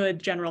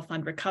should general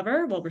fund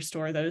recover, we'll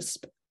restore those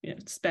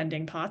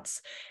spending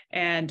pots.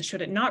 And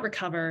should it not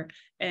recover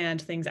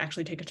and things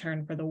actually take a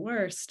turn for the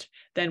worst,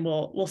 then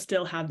we'll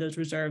still have those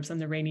reserves and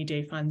the rainy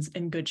day funds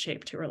in good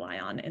shape to rely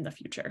on in the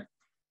future.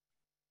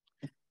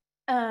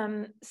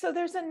 So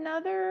there's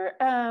another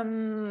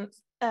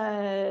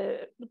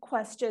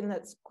question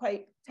that's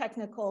quite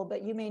technical,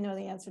 but you may know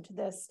the answer to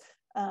this,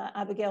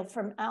 Abigail,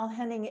 from Al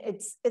Henning.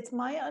 It's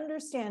my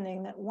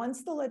understanding that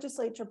once the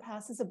legislature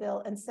passes a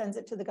bill and sends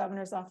it to the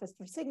governor's office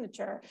for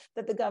signature,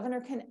 that the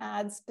governor can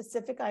add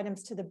specific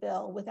items to the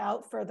bill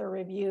without further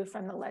review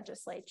from the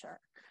legislature.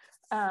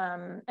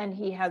 And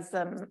he has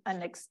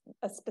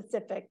a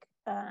specific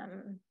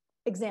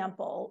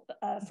example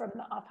from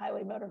the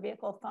Off-Highway Motor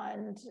Vehicle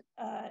Fund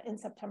in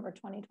September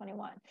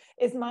 2021.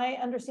 Is my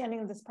understanding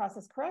of this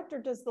process correct, or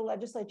does the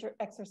legislature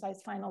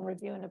exercise final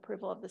review and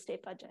approval of the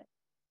state budget?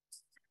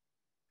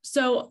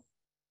 So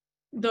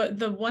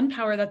the one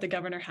power that the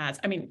governor has,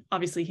 I mean,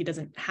 obviously he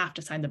doesn't have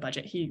to sign the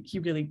budget. He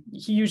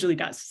usually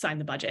does sign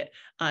the budget.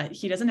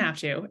 He doesn't have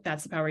to.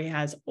 That's the power he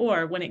has.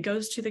 Or when it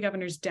goes to the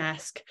governor's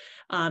desk,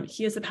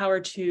 he has the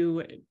power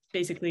to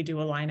basically do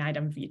a line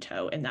item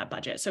veto in that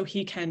budget. So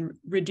he can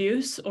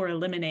reduce or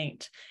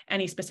eliminate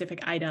any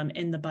specific item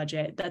in the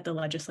budget that the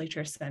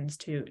legislature sends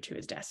to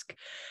his desk.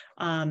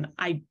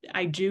 I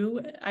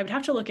would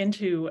have to look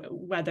into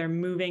whether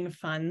moving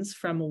funds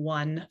from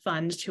one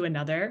fund to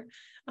another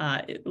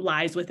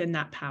lies within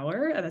that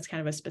power. That's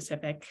kind of a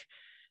specific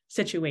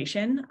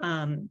situation,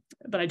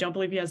 but I don't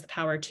believe he has the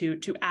power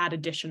to add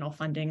additional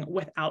funding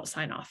without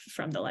sign off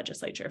from the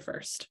legislature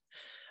first.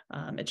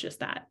 It's just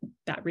that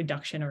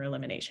reduction or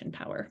elimination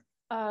power.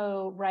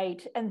 Oh,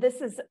 right. And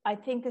I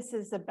think this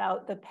is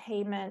about the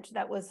payment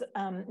that was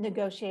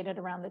negotiated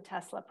around the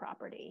Tesla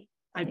property.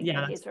 I think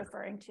that he's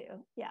referring to.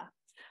 Yeah.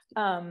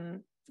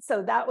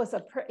 So that was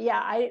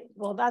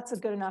well, that's a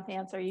good enough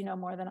answer. You know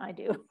more than I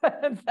do.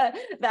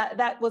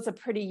 that was a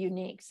pretty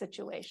unique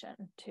situation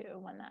too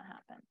when that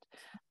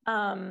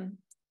happened.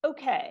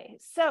 Okay,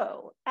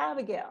 so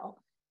Abigail,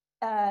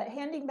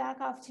 handing back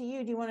off to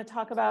you, do you want to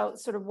talk about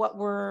sort of what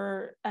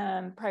we're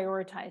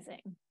prioritizing?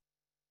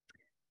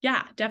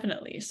 Yeah,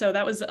 definitely. So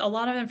that was a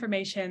lot of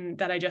information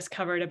that I just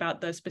covered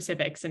about the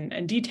specifics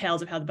and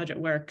details of how the budget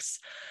works.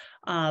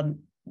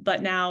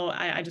 But now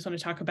I just want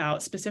to talk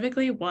about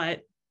specifically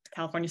what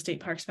California State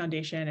Parks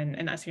Foundation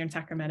and us here in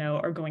Sacramento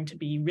are going to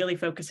be really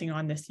focusing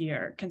on this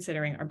year,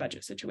 considering our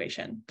budget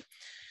situation.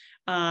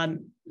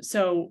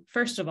 So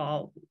first of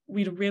all,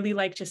 we'd really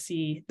like to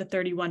see the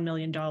 $31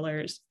 million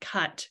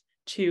cut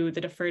to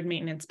the deferred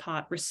maintenance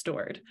pot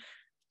restored.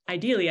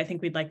 Ideally, I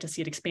think we'd like to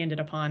see it expanded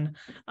upon,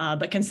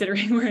 but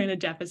considering we're in a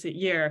deficit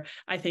year,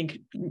 I think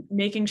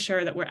making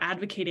sure that we're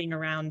advocating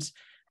around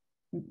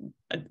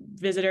a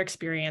visitor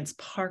experience,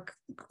 park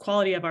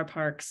quality of our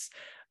parks,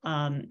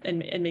 and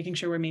making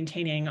sure we're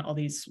maintaining all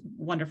these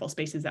wonderful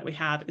spaces that we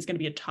have is going to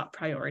be a top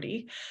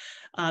priority.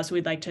 So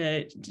we'd like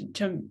to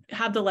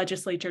have the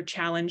legislature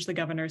challenge the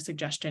governor's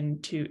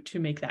suggestion to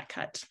make that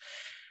cut.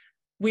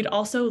 We'd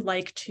also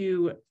like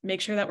to make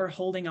sure that we're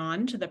holding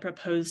on to the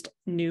proposed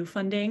new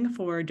funding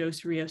for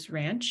Dos Rios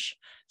Ranch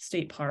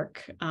State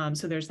Park.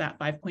 So there's that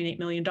 $5.8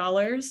 million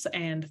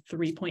and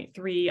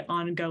 $3.3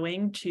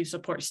 ongoing to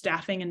support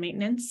staffing and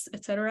maintenance,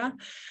 et cetera.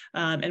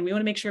 And we want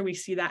to make sure we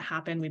see that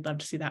happen. We'd love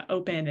to see that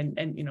open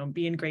and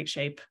be in great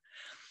shape.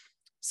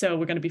 So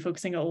we're going to be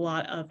focusing a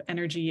lot of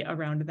energy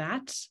around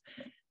that.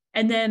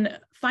 And then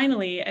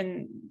finally,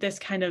 and this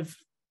kind of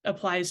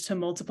applies to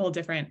multiple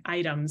different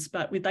items,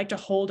 but we'd like to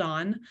hold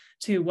on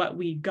to what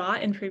we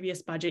got in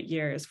previous budget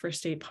years for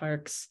state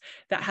parks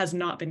that has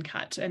not been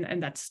cut,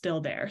 and that's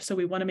still there. So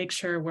we want to make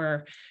sure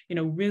we're,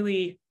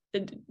 really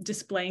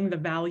displaying the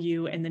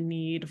value and the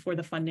need for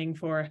the funding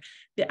for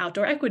the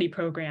outdoor equity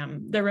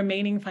program, the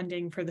remaining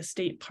funding for the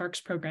state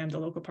parks program, the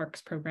local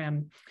parks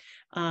program,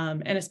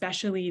 and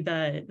especially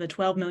the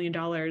 $12 million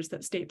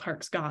that state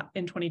parks got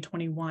in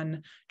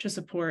 2021 to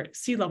support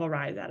sea level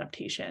rise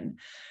adaptation.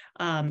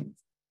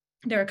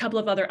 There are a couple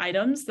of other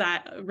items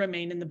that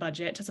remain in the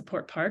budget to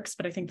support parks,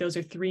 but I think those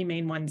are three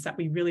main ones that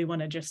we really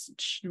want to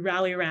just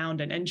rally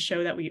around and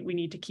show that we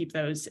need to keep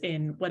those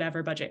in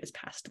whatever budget is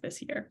passed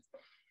this year.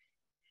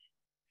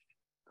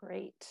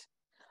 Great.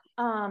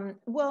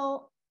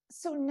 Well,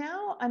 so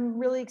now I'm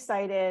really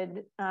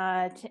excited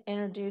to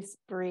introduce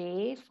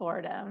Bree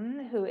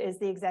Fordham, who is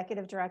the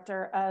executive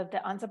director of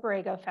the Anza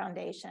Borrego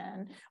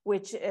Foundation,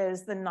 which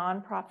is the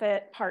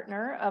nonprofit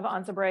partner of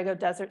Anza Borrego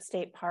Desert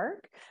State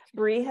Park.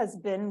 Bree has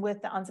been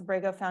with the Anza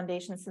Borrego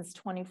Foundation since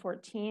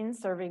 2014,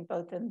 serving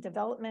both in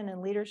development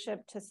and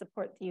leadership to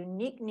support the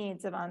unique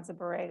needs of Anza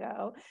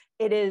Borrego.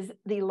 It is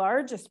the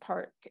largest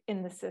park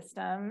in the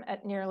system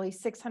at nearly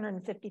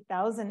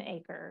 650,000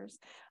 acres,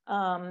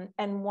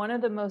 and one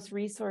of the most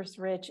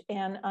resource-rich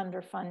and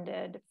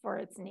underfunded for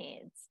its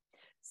needs.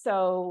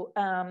 So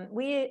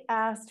we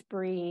asked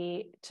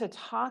Bree to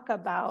talk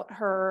about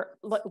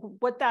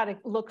what that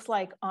looks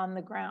like on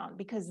the ground,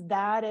 because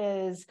that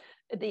is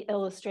the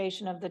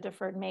illustration of the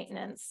deferred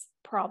maintenance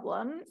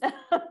problem.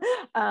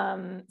 So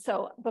I'm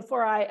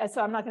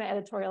not going to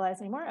editorialize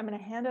anymore. I'm going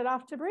to hand it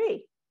off to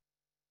Bree.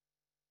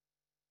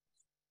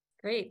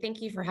 Great.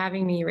 Thank you for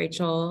having me,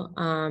 Rachel.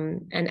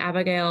 And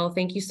Abigail,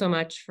 thank you so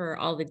much for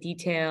all the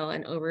detail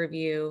and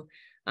overview.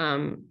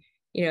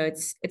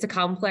 It's a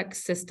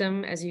complex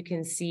system, as you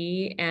can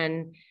see,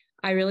 and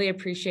I really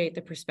appreciate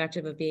the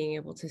perspective of being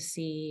able to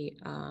see,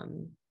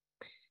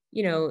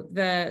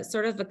 the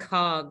sort of the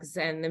cogs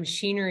and the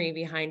machinery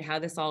behind how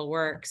this all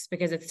works,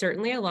 because it's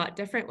certainly a lot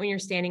different when you're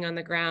standing on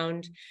the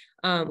ground,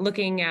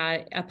 looking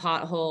at a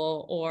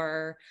pothole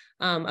or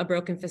a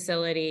broken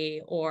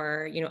facility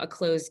or, a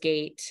closed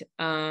gate,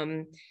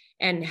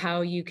 and how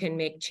you can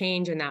make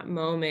change in that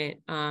moment.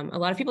 A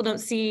lot of people don't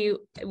see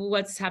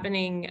what's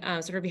happening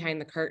sort of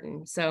behind the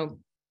curtain. So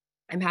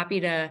I'm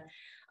happy to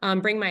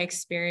bring my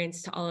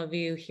experience to all of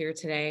you here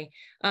today.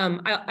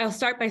 I'll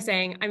start by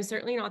saying I'm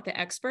certainly not the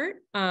expert.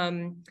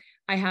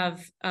 I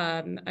have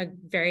a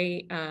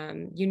very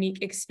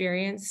unique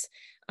experience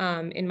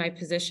in my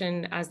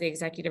position as the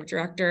executive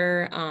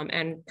director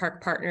and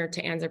park partner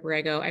to Anza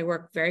Borrego. I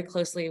work very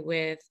closely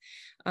with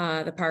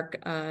the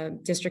park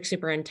district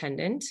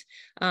superintendent.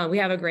 We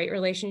have a great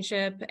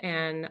relationship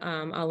and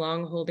a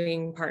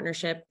long-holding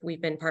partnership.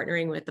 We've been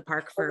partnering with the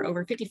park for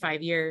over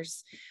 55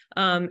 years,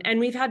 and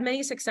we've had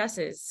many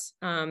successes.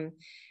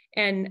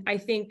 And I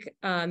think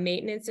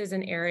maintenance is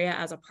an area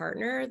as a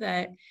partner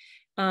that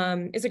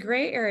is a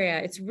gray area.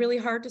 It's really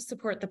hard to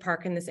support the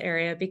park in this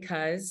area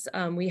because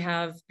we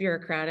have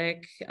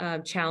bureaucratic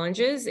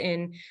challenges,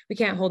 and we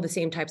can't hold the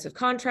same types of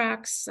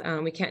contracts.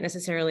 We can't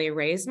necessarily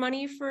raise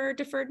money for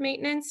deferred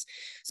maintenance.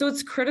 So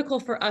it's critical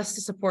for us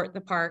to support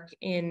the park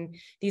in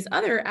these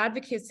other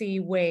advocacy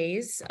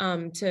ways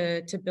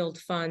to build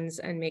funds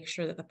and make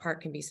sure that the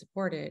park can be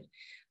supported.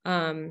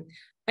 And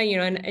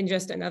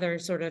just another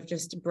sort of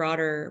just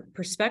broader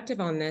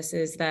perspective on this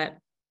is that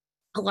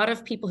a lot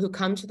of people who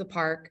come to the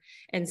park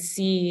and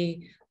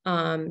see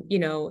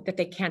that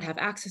they can't have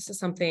access to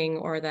something,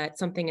 or that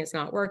something is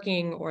not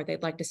working, or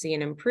they'd like to see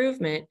an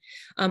improvement.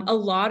 A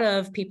lot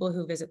of people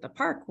who visit the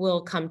park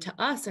will come to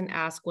us and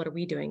ask, what are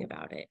we doing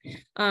about it?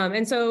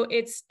 And so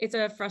it's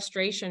a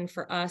frustration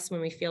for us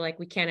when we feel like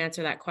we can't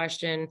answer that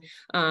question.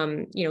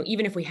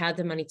 Even if we had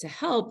the money to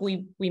help,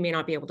 we may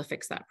not be able to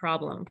fix that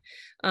problem.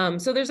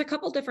 So there's a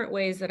couple different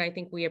ways that I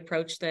think we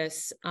approach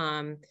this.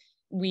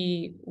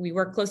 We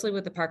work closely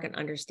with the park on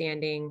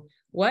understanding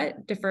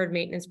what deferred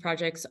maintenance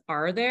projects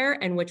are there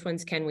and which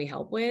ones can we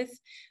help with.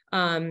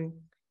 And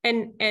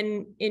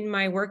in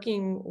my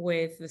working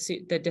with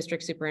the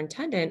district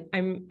superintendent,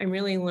 I'm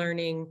really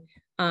learning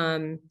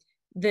the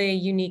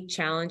unique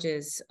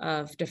challenges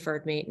of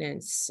deferred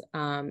maintenance.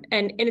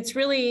 And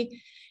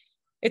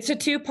it's a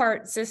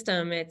two-part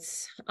system.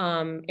 It's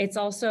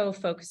also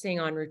focusing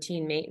on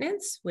routine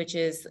maintenance, which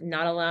is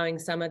not allowing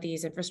some of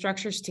these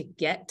infrastructures to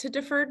get to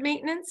deferred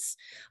maintenance.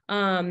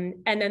 And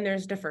then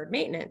there's deferred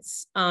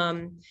maintenance.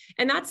 And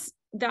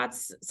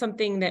that's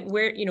something that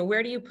where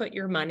do you put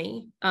your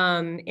money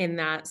in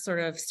that sort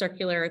of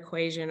circular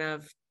equation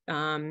of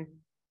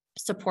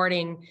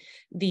supporting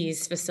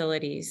these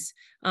facilities?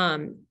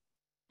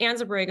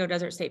 Anza Borrego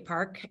Desert State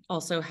Park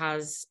also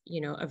has,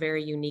 a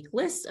very unique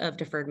list of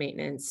deferred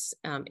maintenance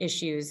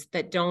issues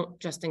that don't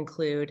just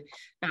include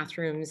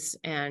bathrooms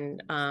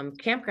and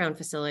campground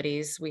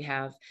facilities. We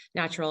have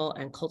natural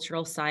and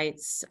cultural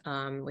sites.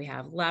 We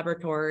have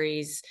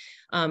laboratories.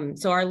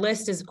 So our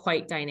list is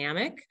quite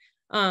dynamic.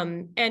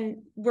 And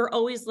we're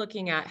always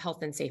looking at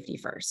health and safety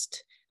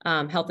first.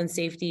 Health and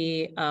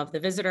safety of the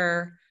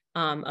visitor,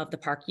 of the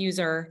park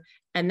user.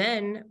 And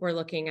then we're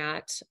looking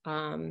at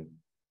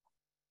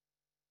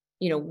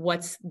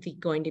what's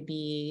going to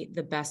be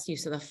the best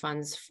use of the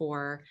funds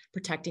for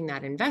protecting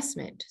that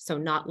investment. So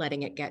not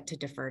letting it get to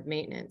deferred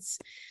maintenance.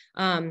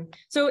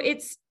 So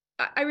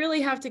I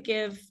really have to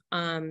give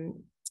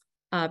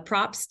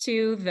props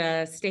to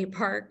the state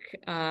park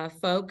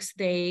folks.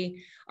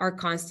 They are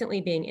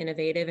constantly being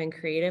innovative and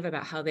creative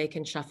about how they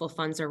can shuffle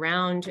funds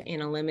around in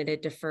a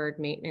limited deferred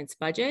maintenance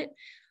budget.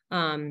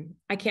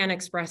 I can't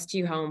express to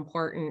you how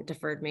important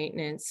deferred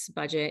maintenance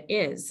budget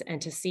is,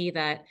 and to see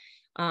that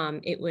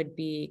it would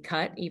be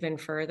cut even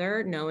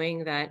further,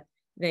 knowing that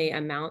the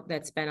amount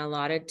that's been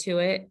allotted to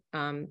it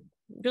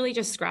really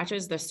just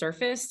scratches the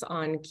surface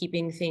on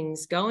keeping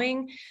things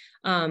going.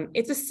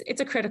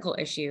 It's a critical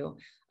issue.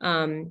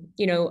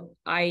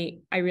 I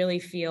really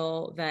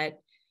feel that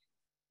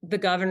the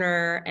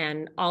governor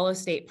and all of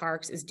state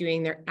parks is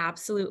doing their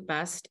absolute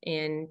best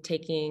in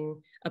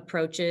taking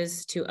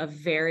approaches to a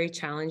very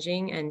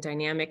challenging and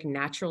dynamic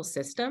natural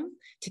system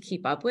to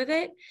keep up with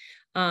it.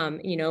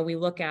 We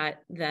look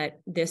at that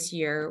this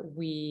year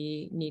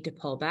we need to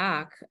pull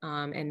back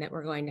and that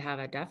we're going to have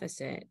a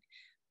deficit.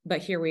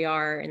 But here we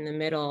are in the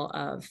middle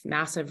of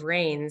massive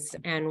rains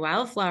and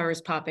wildflowers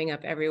popping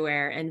up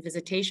everywhere, and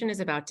visitation is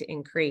about to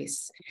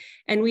increase.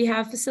 And we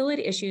have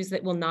facility issues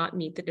that will not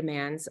meet the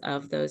demands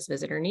of those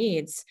visitor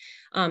needs.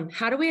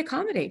 How do we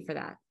accommodate for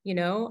that?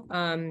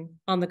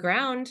 On the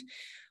ground,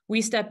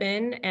 we step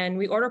in and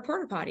we order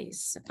porta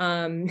potties.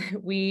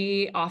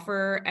 We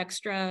offer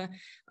extra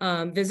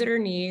visitor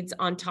needs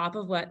on top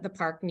of what the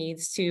park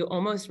needs to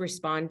almost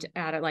respond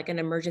at an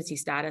emergency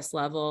status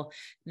level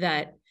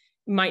that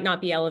might not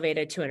be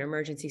elevated to an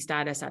emergency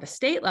status at a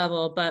state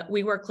level, but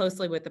we work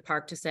closely with the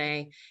park to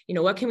say,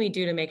 what can we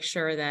do to make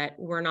sure that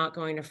we're not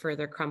going to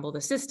further crumble the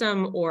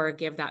system or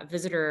give that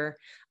visitor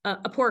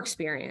a poor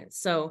experience.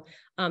 So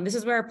this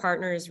is where our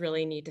partners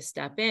really need to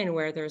step in,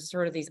 where there's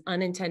sort of these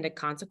unintended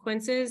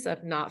consequences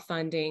of not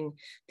funding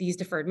these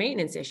deferred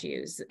maintenance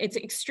issues. It's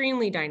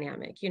extremely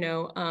dynamic.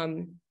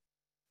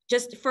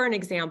 Just for an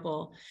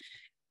example,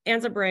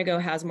 Anza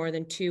Borrego has more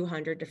than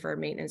 200 deferred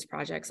maintenance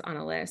projects on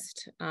a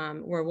list.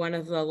 We're one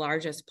of the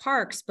largest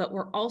parks, but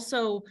we're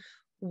also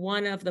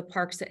one of the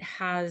parks that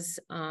has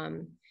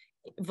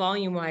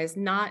volume-wise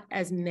not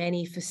as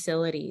many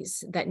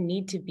facilities that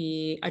need to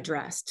be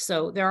addressed.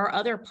 So there are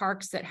other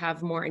parks that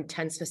have more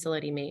intense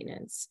facility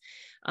maintenance.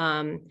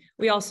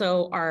 We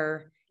also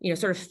are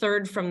sort of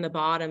third from the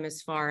bottom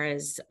as far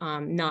as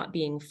not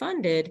being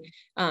funded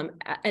at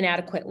an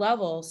adequate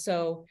level.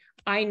 So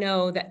I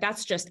know that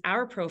that's just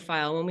our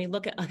profile. When we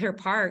look at other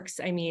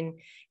parks,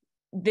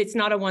 it's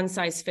not a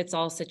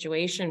one-size-fits-all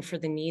situation for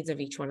the needs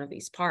of each one of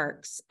these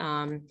parks.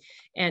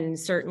 And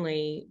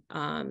certainly,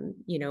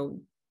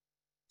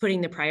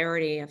 putting the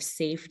priority of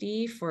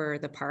safety for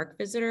the park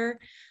visitor,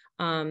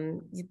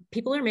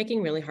 people are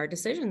making really hard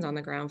decisions on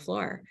the ground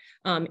floor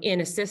in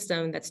a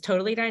system that's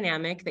totally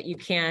dynamic that you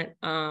can't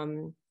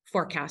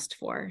forecast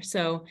for.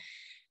 So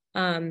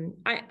I'm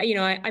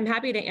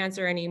happy to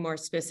answer any more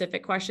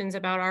specific questions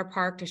about our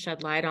park to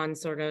shed light on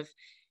sort of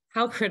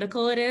how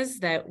critical it is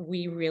that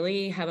we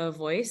really have a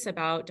voice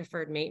about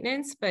deferred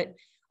maintenance, but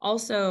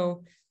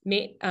also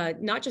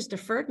not just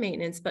deferred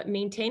maintenance, but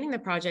maintaining the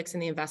projects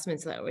and the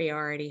investments that we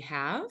already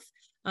have.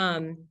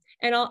 And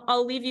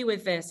I'll leave you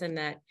with this, and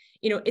that,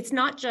 it's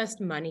not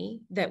just money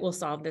that will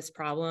solve this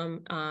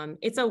problem.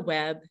 It's a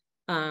web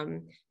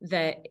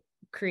that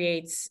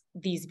creates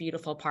these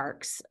beautiful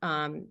parks.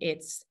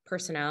 It's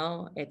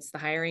personnel, it's the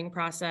hiring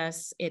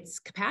process, it's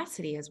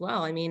capacity as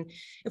well. I mean,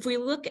 if we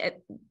look at,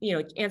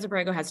 Anza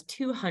Borrego has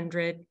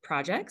 200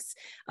 projects.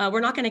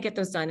 We're not going to get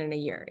those done in a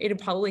year. It'd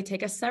probably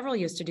take us several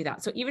years to do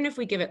that. So even if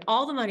we give it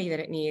all the money that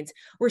it needs,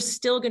 we're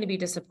still going to be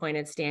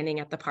disappointed standing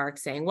at the park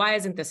saying, why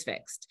isn't this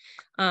fixed?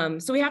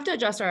 So we have to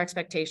adjust our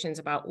expectations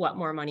about what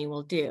more money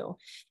will do.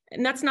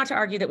 And that's not to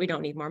argue that we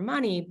don't need more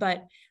money,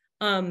 but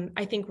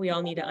I think we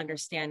all need to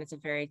understand it's a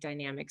very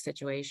dynamic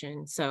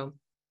situation. So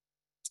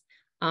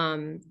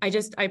I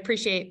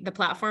appreciate the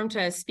platform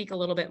to speak a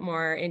little bit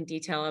more in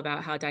detail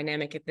about how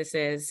dynamic this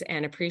is,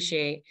 and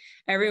appreciate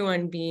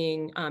everyone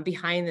being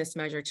behind this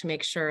measure to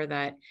make sure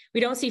that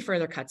we don't see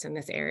further cuts in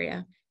this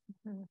area.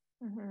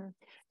 Mm-hmm. Mm-hmm.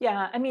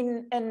 Yeah, I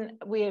mean, and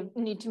we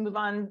need to move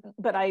on,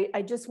 but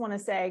I just want to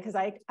say, because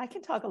I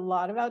can talk a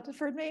lot about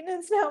deferred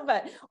maintenance now,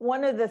 but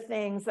one of the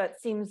things that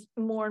seems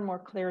more and more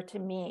clear to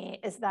me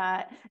is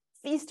that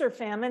feast or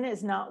famine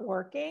is not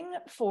working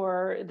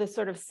for the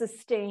sort of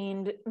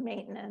sustained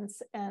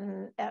maintenance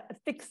and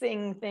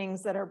fixing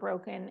things that are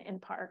broken in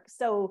parks.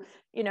 So,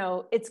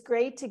 it's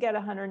great to get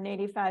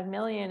 185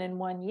 million in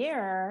 1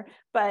 year,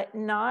 but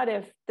not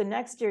if the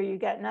next year you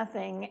get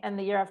nothing and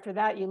the year after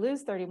that you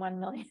lose 31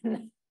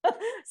 million.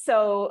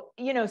 So,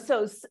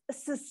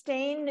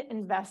 sustained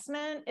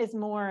investment is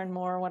more and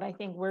more what I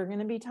think we're going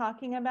to be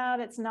talking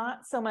about. It's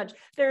not so much,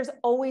 there's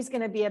always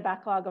going to be a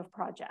backlog of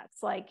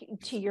projects. Like,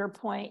 to your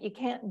point, you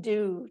can't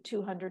do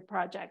 200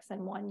 projects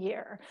in 1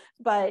 year,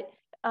 but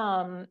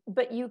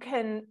you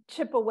can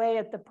chip away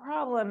at the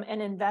problem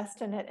and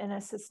invest in it in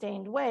a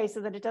sustained way so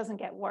that it doesn't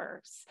get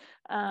worse.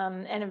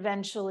 And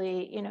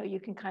eventually, you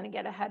can kind of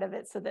get ahead of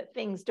it so that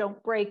things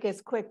don't break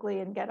as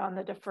quickly and get on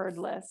the deferred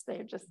list.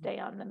 They just stay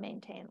on the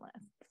maintain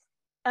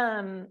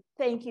list.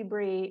 Thank you,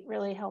 Bree.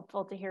 Really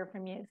helpful to hear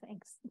from you.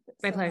 Thanks.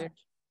 My pleasure.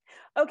 Much.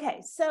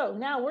 Okay, so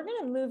now we're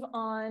going to move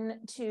on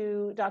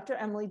to Dr.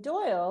 Emily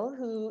Doyle,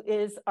 who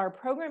is our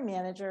program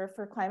manager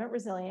for climate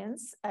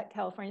resilience at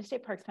California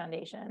State Parks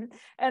Foundation.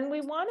 And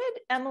we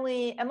wanted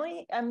Emily,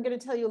 I'm going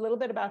to tell you a little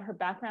bit about her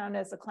background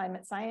as a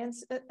climate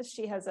science.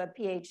 She has a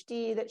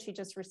PhD that she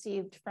just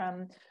received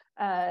from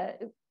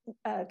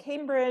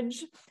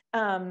Cambridge.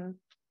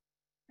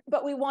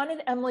 But we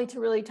wanted Emily to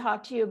really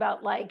talk to you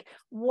about, like,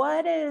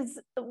 what is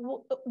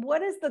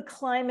the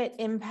climate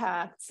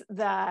impacts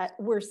that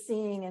we're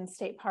seeing in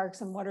state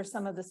parks, and what are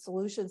some of the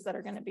solutions that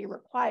are going to be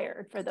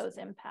required for those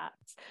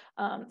impacts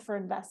for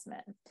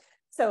investment.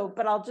 So,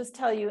 but I'll just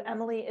tell you,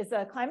 Emily is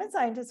a climate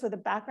scientist with a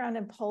background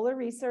in polar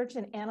research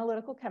and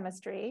analytical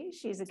chemistry.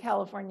 She's a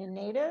California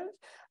native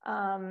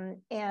and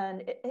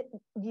it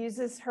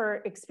uses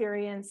her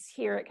experience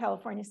here at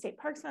California State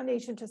Parks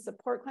Foundation to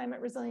support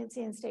climate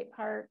resiliency in state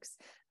parks.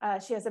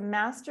 She has a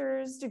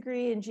master's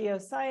degree in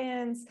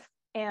geoscience,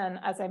 and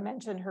as I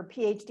mentioned, her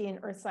PhD in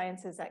earth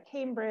sciences at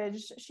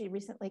Cambridge. She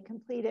recently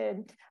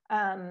completed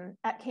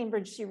at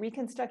Cambridge. She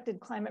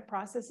reconstructed climate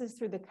processes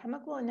through the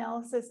chemical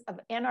analysis of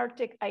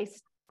Antarctic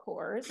ice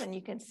cores, and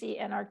you can see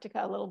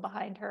Antarctica a little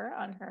behind her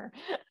on her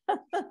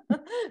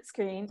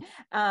screen.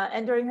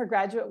 And during her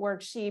graduate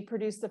work, she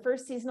produced the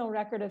first seasonal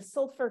record of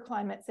sulfur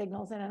climate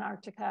signals in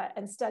Antarctica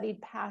and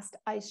studied past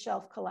ice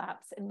shelf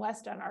collapse in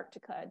West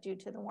Antarctica due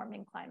to the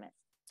warming climate.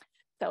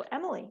 So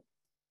Emily,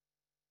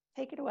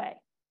 take it away.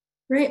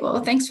 Great.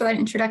 Well, thanks for that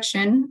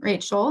introduction,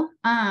 Rachel.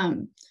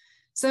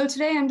 So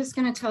today I'm just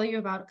going to tell you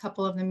about a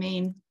couple of the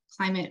main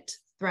climate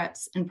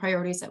threats and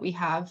priorities that we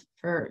have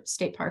for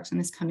state parks in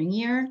this coming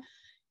year.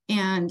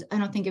 And I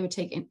don't think it would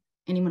take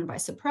anyone by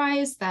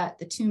surprise that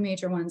the two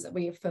major ones that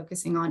we are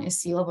focusing on is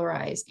sea level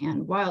rise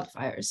and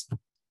wildfires.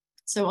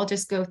 So I'll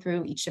just go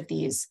through each of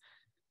these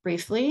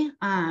briefly.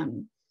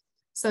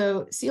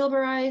 So sea level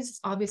rise is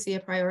obviously a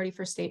priority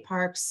for state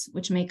parks,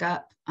 which make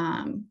up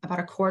about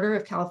a quarter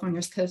of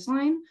California's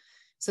coastline.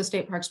 So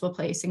state parks will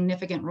play a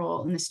significant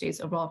role in the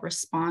state's overall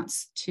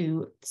response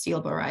to sea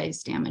level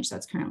rise damage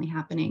that's currently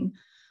happening.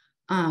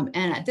 And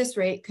at this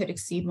rate could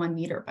exceed 1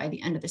 meter by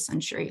the end of the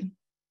century.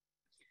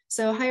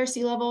 So higher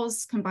sea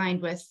levels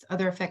combined with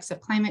other effects of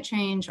climate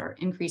change are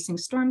increasing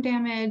storm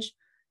damage,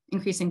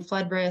 increasing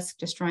flood risk,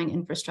 destroying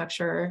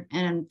infrastructure.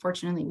 And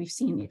unfortunately, we've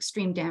seen the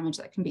extreme damage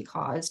that can be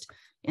caused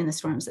in the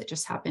storms that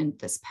just happened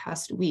this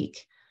past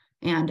week.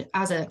 And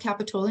as a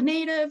Capitola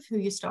native who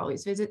used to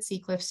always visit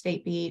Seacliff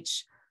State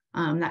Beach,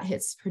 that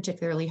hits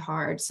particularly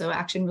hard. So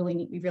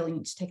we really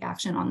need to take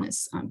action on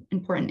this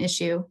important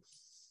issue.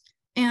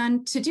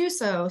 And to do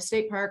so,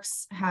 State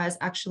Parks has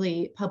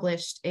actually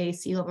published a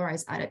sea level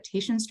rise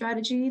adaptation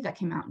strategy that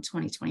came out in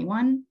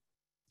 2021.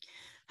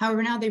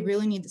 However, now they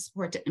really need the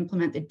support to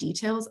implement the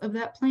details of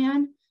that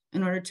plan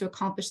in order to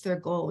accomplish their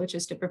goal, which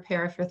is to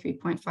prepare for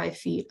 3.5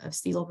 feet of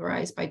sea level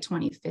rise by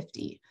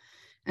 2050.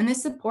 And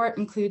this support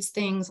includes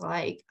things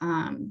like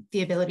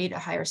the ability to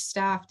hire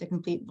staff to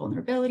complete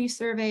vulnerability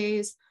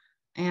surveys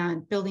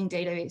and building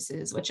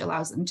databases, which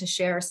allows them to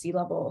share sea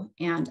level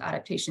and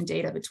adaptation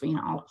data between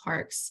all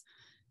parks.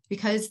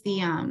 Because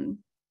the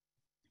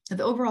So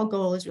the overall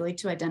goal is really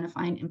to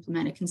identify and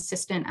implement a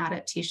consistent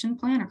adaptation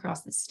plan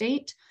across the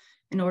state.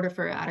 In order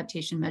for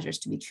adaptation measures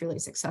to be truly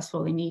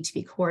successful, they need to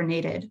be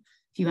coordinated.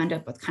 If you end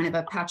up with kind of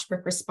a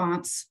patchwork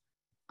response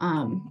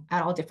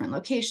at all different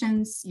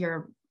locations,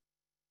 you're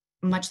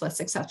much less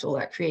successful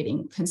at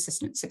creating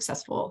consistent,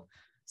 successful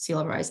sea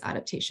level rise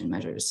adaptation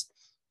measures.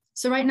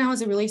 So right now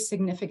is a really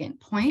significant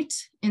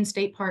point in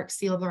state park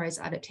sea level rise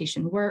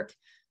adaptation work.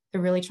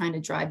 They're really trying to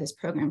drive this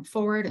program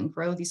forward and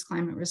grow these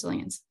climate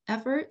resilience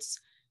efforts.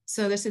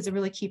 So this is a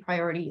really key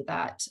priority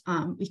that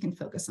we can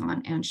focus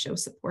on and show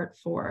support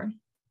for.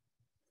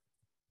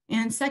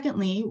 And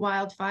secondly,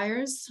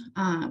 wildfires.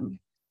 I'm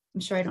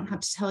sure I don't have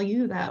to tell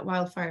you that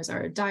wildfires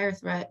are a dire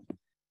threat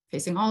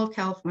facing all of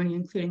California,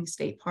 including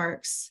state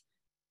parks.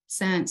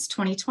 Since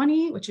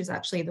 2020, which is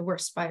actually the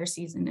worst fire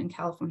season in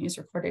California's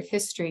recorded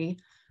history,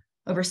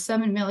 over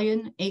 7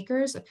 million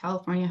acres of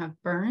California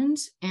have burned.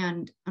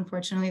 And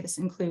unfortunately, this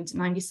includes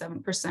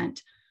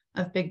 97%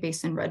 of Big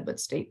Basin Redwood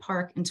State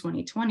Park in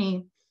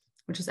 2020,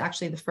 which was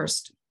actually the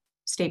first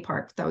state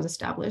park that was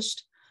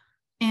established.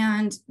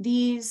 And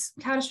these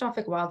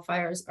catastrophic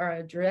wildfires are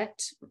a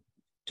direct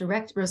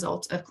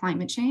result of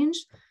climate change,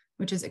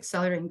 which is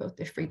accelerating both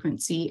the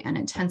frequency and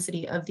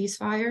intensity of these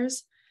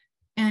fires.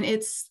 And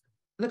it's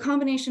the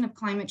combination of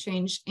climate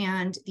change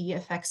and the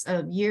effects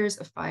of years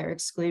of fire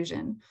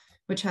exclusion,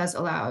 which has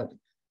allowed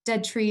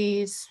dead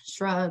trees,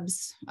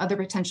 shrubs, other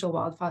potential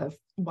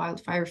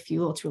wildfire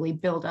fuel to really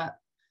build up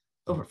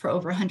for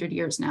over 100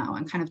 years now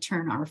and kind of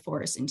turn our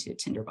forests into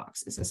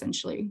tinderboxes,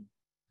 essentially.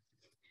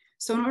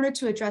 So in order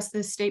to address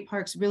this, state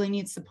parks really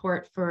need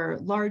support for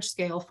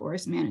large-scale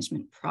forest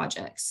management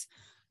projects.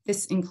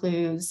 This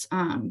includes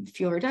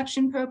fuel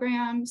reduction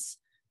programs,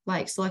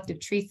 like selective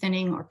tree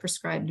thinning or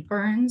prescribed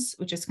burns,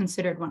 which is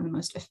considered one of the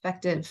most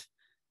effective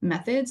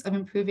methods of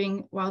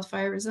improving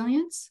wildfire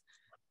resilience.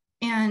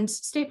 And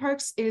state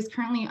parks is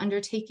currently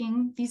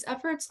undertaking these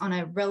efforts on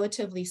a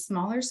relatively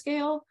smaller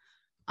scale.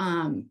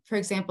 For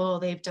example,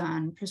 they've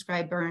done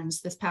prescribed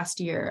burns this past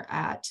year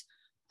at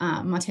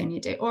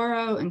Montaña de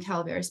Oro and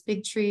Calaveras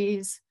Big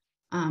Trees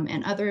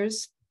and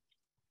others.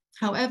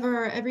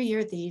 However, every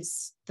year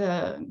these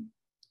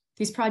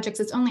projects,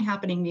 it's only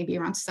happening maybe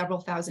around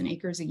several thousand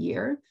acres a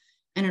year.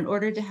 And in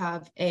order to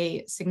have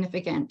a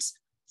significant,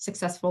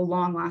 successful,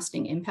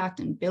 long-lasting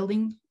impact in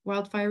building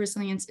wildfire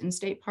resilience in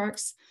state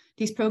parks,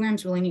 these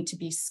programs really need to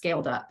be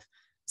scaled up.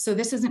 So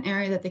this is an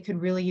area that they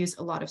could really use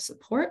a lot of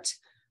support.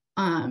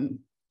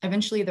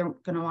 Eventually, they're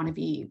going to want to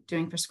be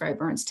doing prescribed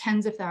burns,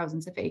 tens of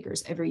thousands of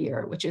acres every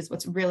year, which is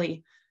what's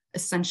really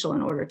essential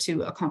in order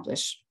to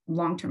accomplish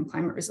long-term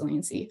climate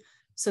resiliency.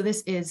 So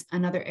this is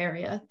another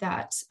area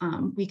that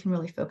we can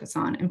really focus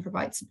on and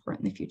provide support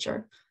in the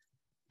future.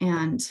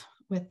 And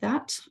with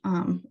that,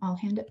 I'll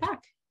hand it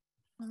back.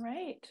 All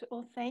right.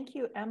 Well, thank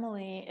you,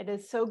 Emily. It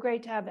is so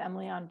great to have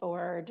Emily on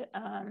board.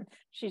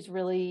 She's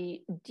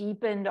really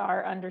deepened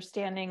our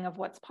understanding of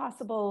what's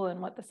possible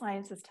and what the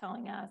science is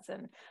telling us,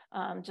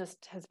 and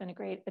just has been a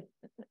great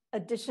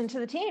addition to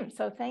the team.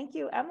 So thank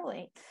you,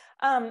 Emily.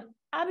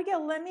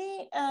 Abigail, let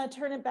me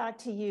turn it back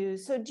to you.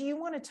 So do you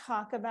want to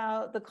talk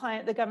about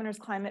the governor's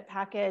climate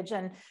package,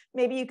 and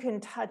maybe you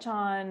can touch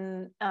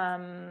on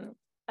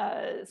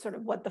sort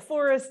of what the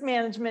forest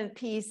management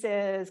piece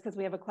is, because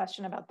we have a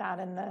question about that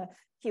in the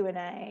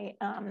Q&A,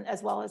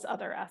 as well as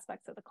other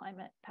aspects of the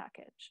climate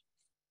package.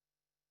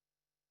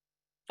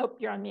 Oh,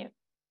 you're on mute.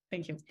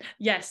 Thank you.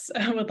 Yes,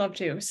 I would love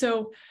to.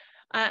 So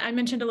I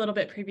mentioned a little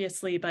bit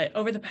previously, but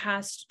over the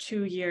past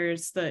 2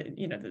 years,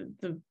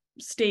 the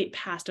state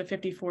passed a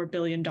 $54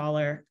 billion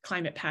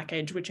climate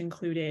package, which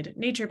included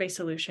nature-based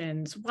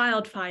solutions,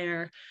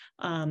 wildfire,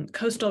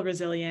 coastal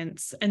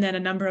resilience, and then a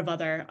number of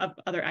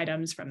other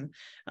items from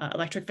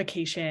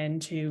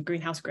electrification to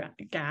greenhouse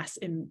gas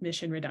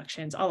emission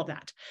reductions, all of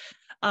that.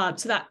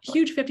 So that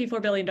huge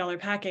 $54 billion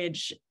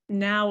package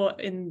now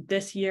in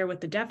this year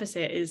with the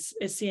deficit is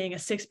seeing a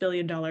 $6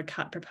 billion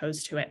cut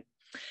proposed to it.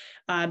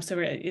 So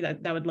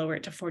that would lower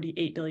it to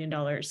 $48 billion.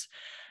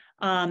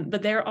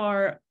 But there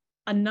are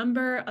a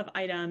number of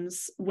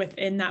items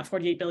within that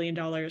 $48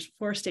 billion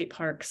for state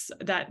parks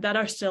that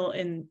are still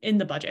in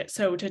the budget.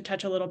 So to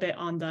touch a little bit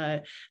on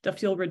the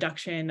fuel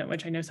reduction,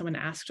 which I know someone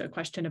asked a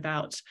question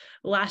about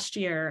last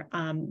year,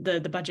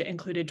 the budget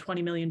included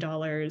 $20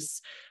 million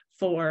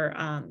for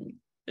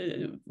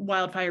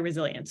wildfire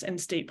resilience and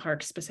state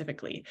parks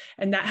specifically.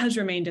 And that has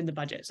remained in the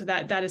budget. So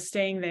that is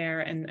staying there,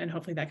 and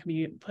hopefully that can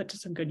be put to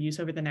some good use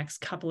over the next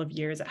couple of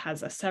years. It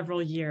has a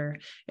several year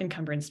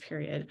encumbrance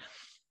period.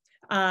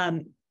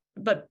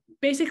 But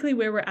basically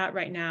where we're at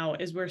right now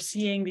is we're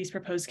seeing these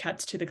proposed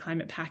cuts to the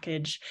climate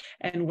package,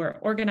 and we're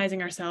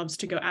organizing ourselves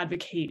to go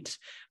advocate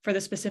for the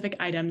specific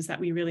items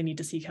that we really need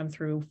to see come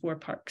through for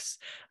parks.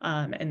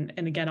 And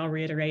again, I'll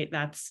reiterate,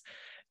 that's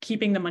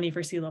keeping the money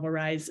for sea level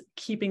rise,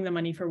 keeping the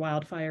money for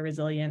wildfire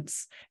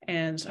resilience,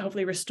 and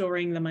hopefully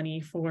restoring the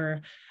money for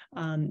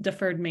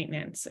deferred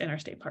maintenance in our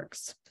state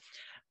parks.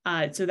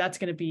 So that's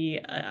going to be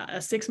a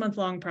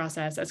 6-month-long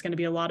process. That's going to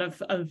be a lot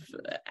of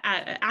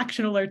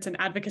action alerts and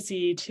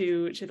advocacy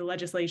to the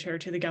legislature,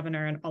 to the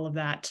governor, and all of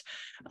that.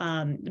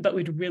 But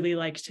we'd really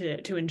like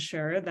to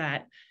ensure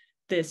that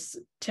this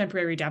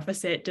temporary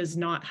deficit does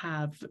not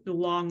have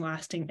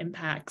long-lasting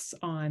impacts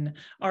on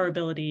our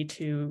ability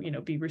to,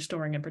 be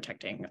restoring and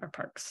protecting our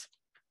parks.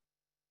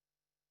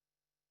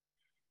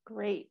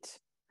 Great.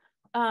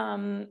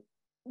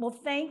 Well,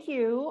 thank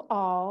you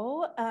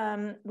all.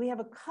 We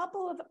have a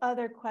couple of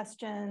other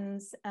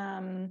questions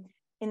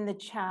in the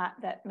chat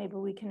that maybe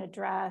we can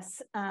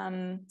address.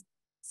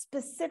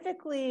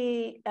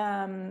 Specifically,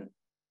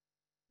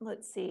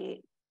 let's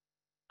see.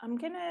 I'm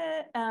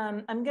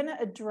gonna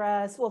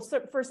address, well,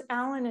 so first,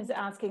 Alan is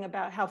asking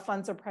about how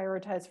funds are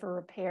prioritized for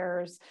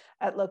repairs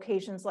at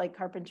locations like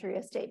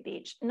Carpinteria State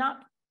Beach.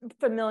 Not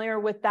familiar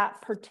with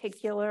that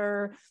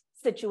particular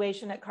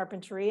situation at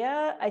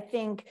Carpinteria. I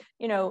think,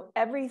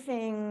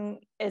 everything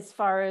as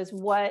far as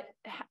what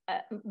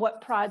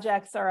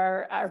projects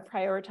are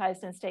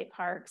prioritized in state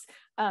parks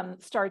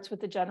starts with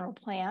the general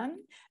plan.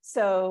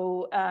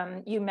 So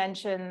you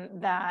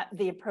mentioned that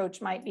the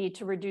approach might be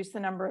to reduce the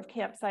number of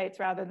campsites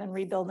rather than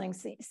rebuilding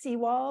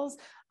seawalls.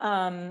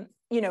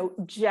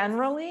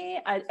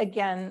 Generally, I,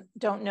 again,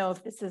 don't know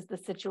if this is the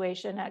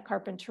situation at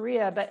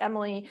Carpinteria, but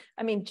Emily,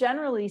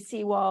 generally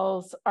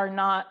seawalls are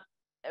not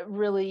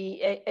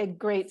really a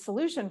great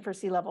solution for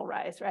sea level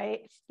rise,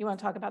 right? You want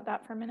to talk about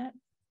that for a minute?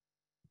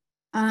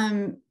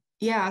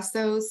 Yeah,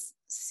 so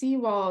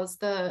seawalls,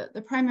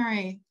 the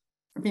primary,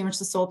 or pretty much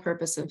the sole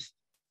purpose of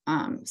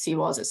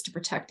seawalls is to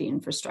protect the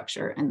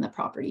infrastructure and the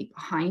property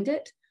behind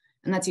it.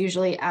 And that's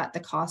usually at the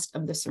cost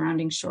of the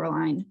surrounding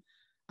shoreline,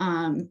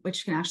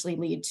 which can actually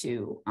lead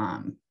to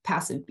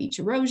passive beach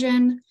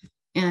erosion.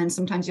 And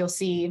sometimes you'll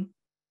see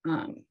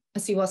a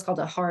seawall is called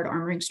a hard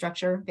armoring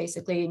structure,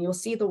 basically, and you'll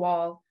see the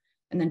wall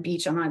and then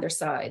beach on either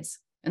sides.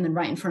 And then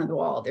right in front of the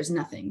wall, there's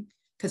nothing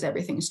because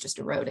everything's just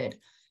eroded.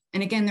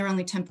 And again, they're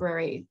only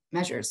temporary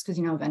measures because,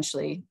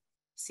 eventually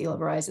sea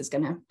level rise is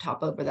going to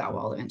top over that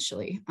wall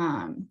eventually.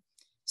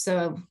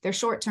 So they're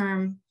short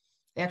term.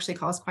 They actually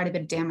cause quite a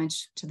bit of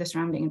damage to the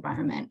surrounding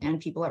environment, and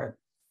people are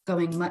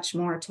going much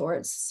more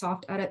towards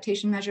soft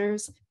adaptation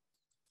measures,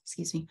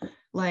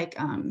 like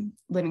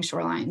living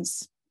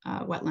shorelines,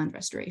 wetland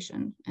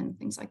restoration, and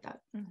things like that.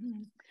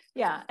 Mm-hmm.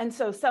 Yeah, and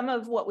so some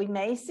of what we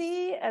may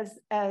see as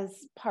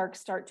parks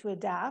start to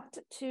adapt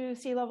to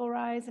sea level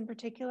rise in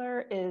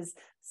particular is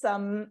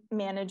some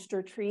managed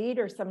retreat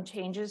or some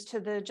changes to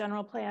the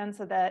general plan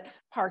so that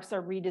parks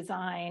are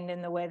redesigned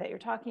in the way that you're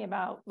talking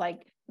about.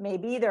 Like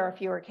maybe there are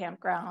fewer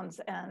campgrounds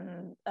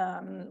and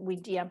we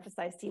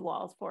de-emphasize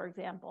seawalls, for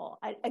example.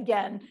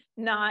 Again,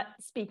 not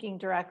speaking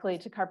directly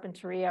to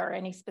Carpinteria or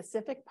any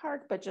specific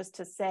park, but just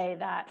to say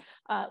that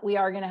we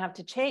are going to have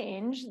to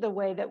change the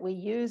way that we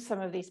use some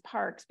of these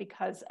parks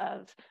because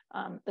of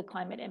the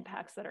climate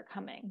impacts that are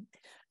coming.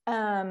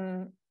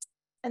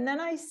 And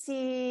then I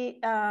see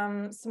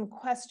some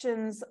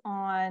questions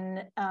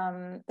on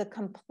the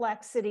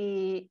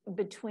complexity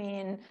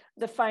between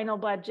the final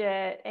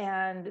budget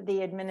and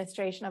the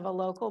administration of a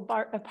local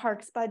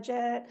parks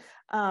budget.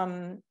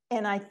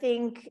 And I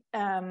think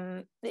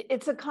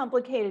it's a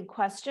complicated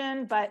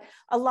question, but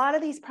a lot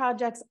of these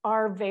projects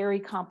are very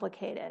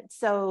complicated.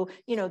 So,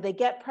 they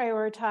get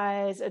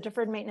prioritized, a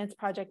deferred maintenance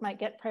project might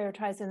get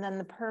prioritized, and then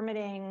the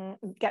permitting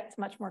gets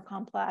much more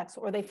complex,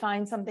 or they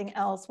find something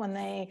else when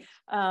they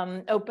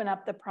open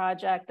up the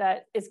project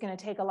that is going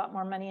to take a lot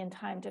more money and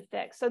time to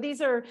fix. So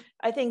these are,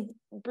 I think,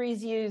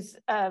 Bree's use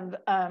of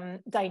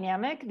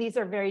dynamic. These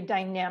are very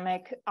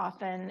dynamic,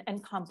 often,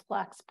 and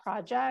complex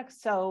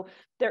projects. So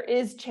there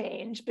is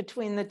change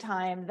between the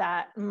time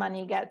that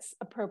money gets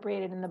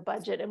appropriated in the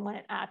budget and when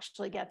it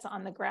actually gets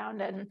on the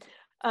ground. And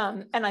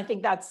I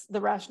think that's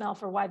the rationale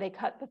for why they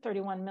cut the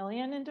 31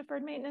 million in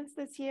deferred maintenance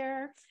this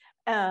year.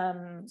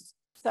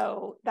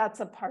 So that's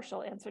a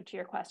partial answer to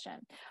your question.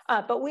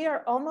 But we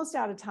are almost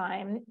out of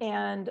time.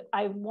 And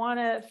I want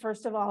to,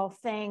 first of all,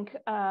 thank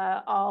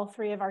all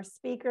three of our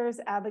speakers,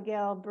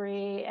 Abigail,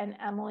 Bree, and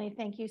Emily.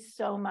 Thank you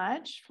so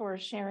much for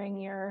sharing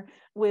your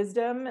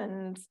wisdom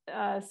and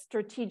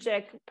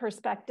strategic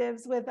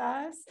perspectives with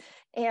us.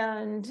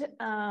 And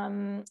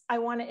I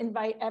want to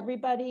invite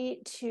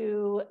everybody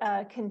to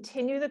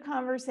continue the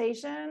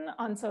conversation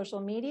on social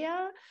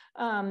media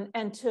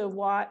and to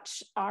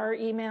watch our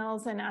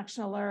emails and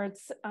action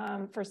alerts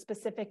for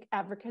specific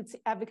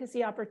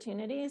advocacy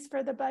opportunities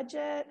for the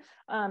budget.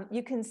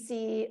 You can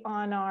see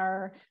on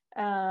our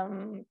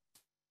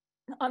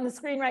on the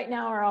screen right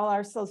now are all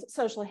our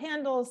social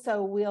handles,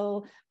 so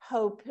we'll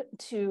hope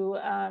to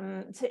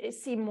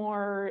see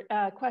more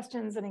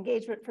questions and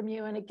engagement from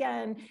you. And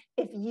again,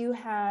 if you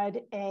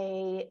had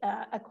a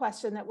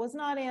question that was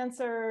not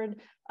answered,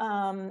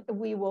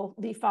 we will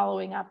be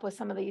following up with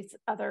some of these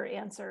other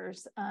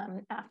answers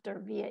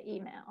after via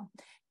email.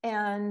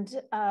 And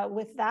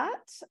with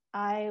that,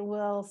 I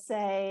will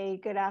say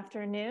good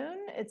afternoon.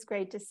 It's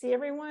great to see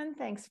everyone.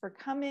 Thanks for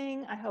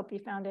coming. I hope you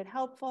found it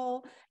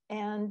helpful,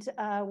 and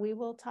we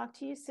will talk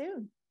to you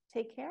soon.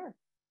 Take care.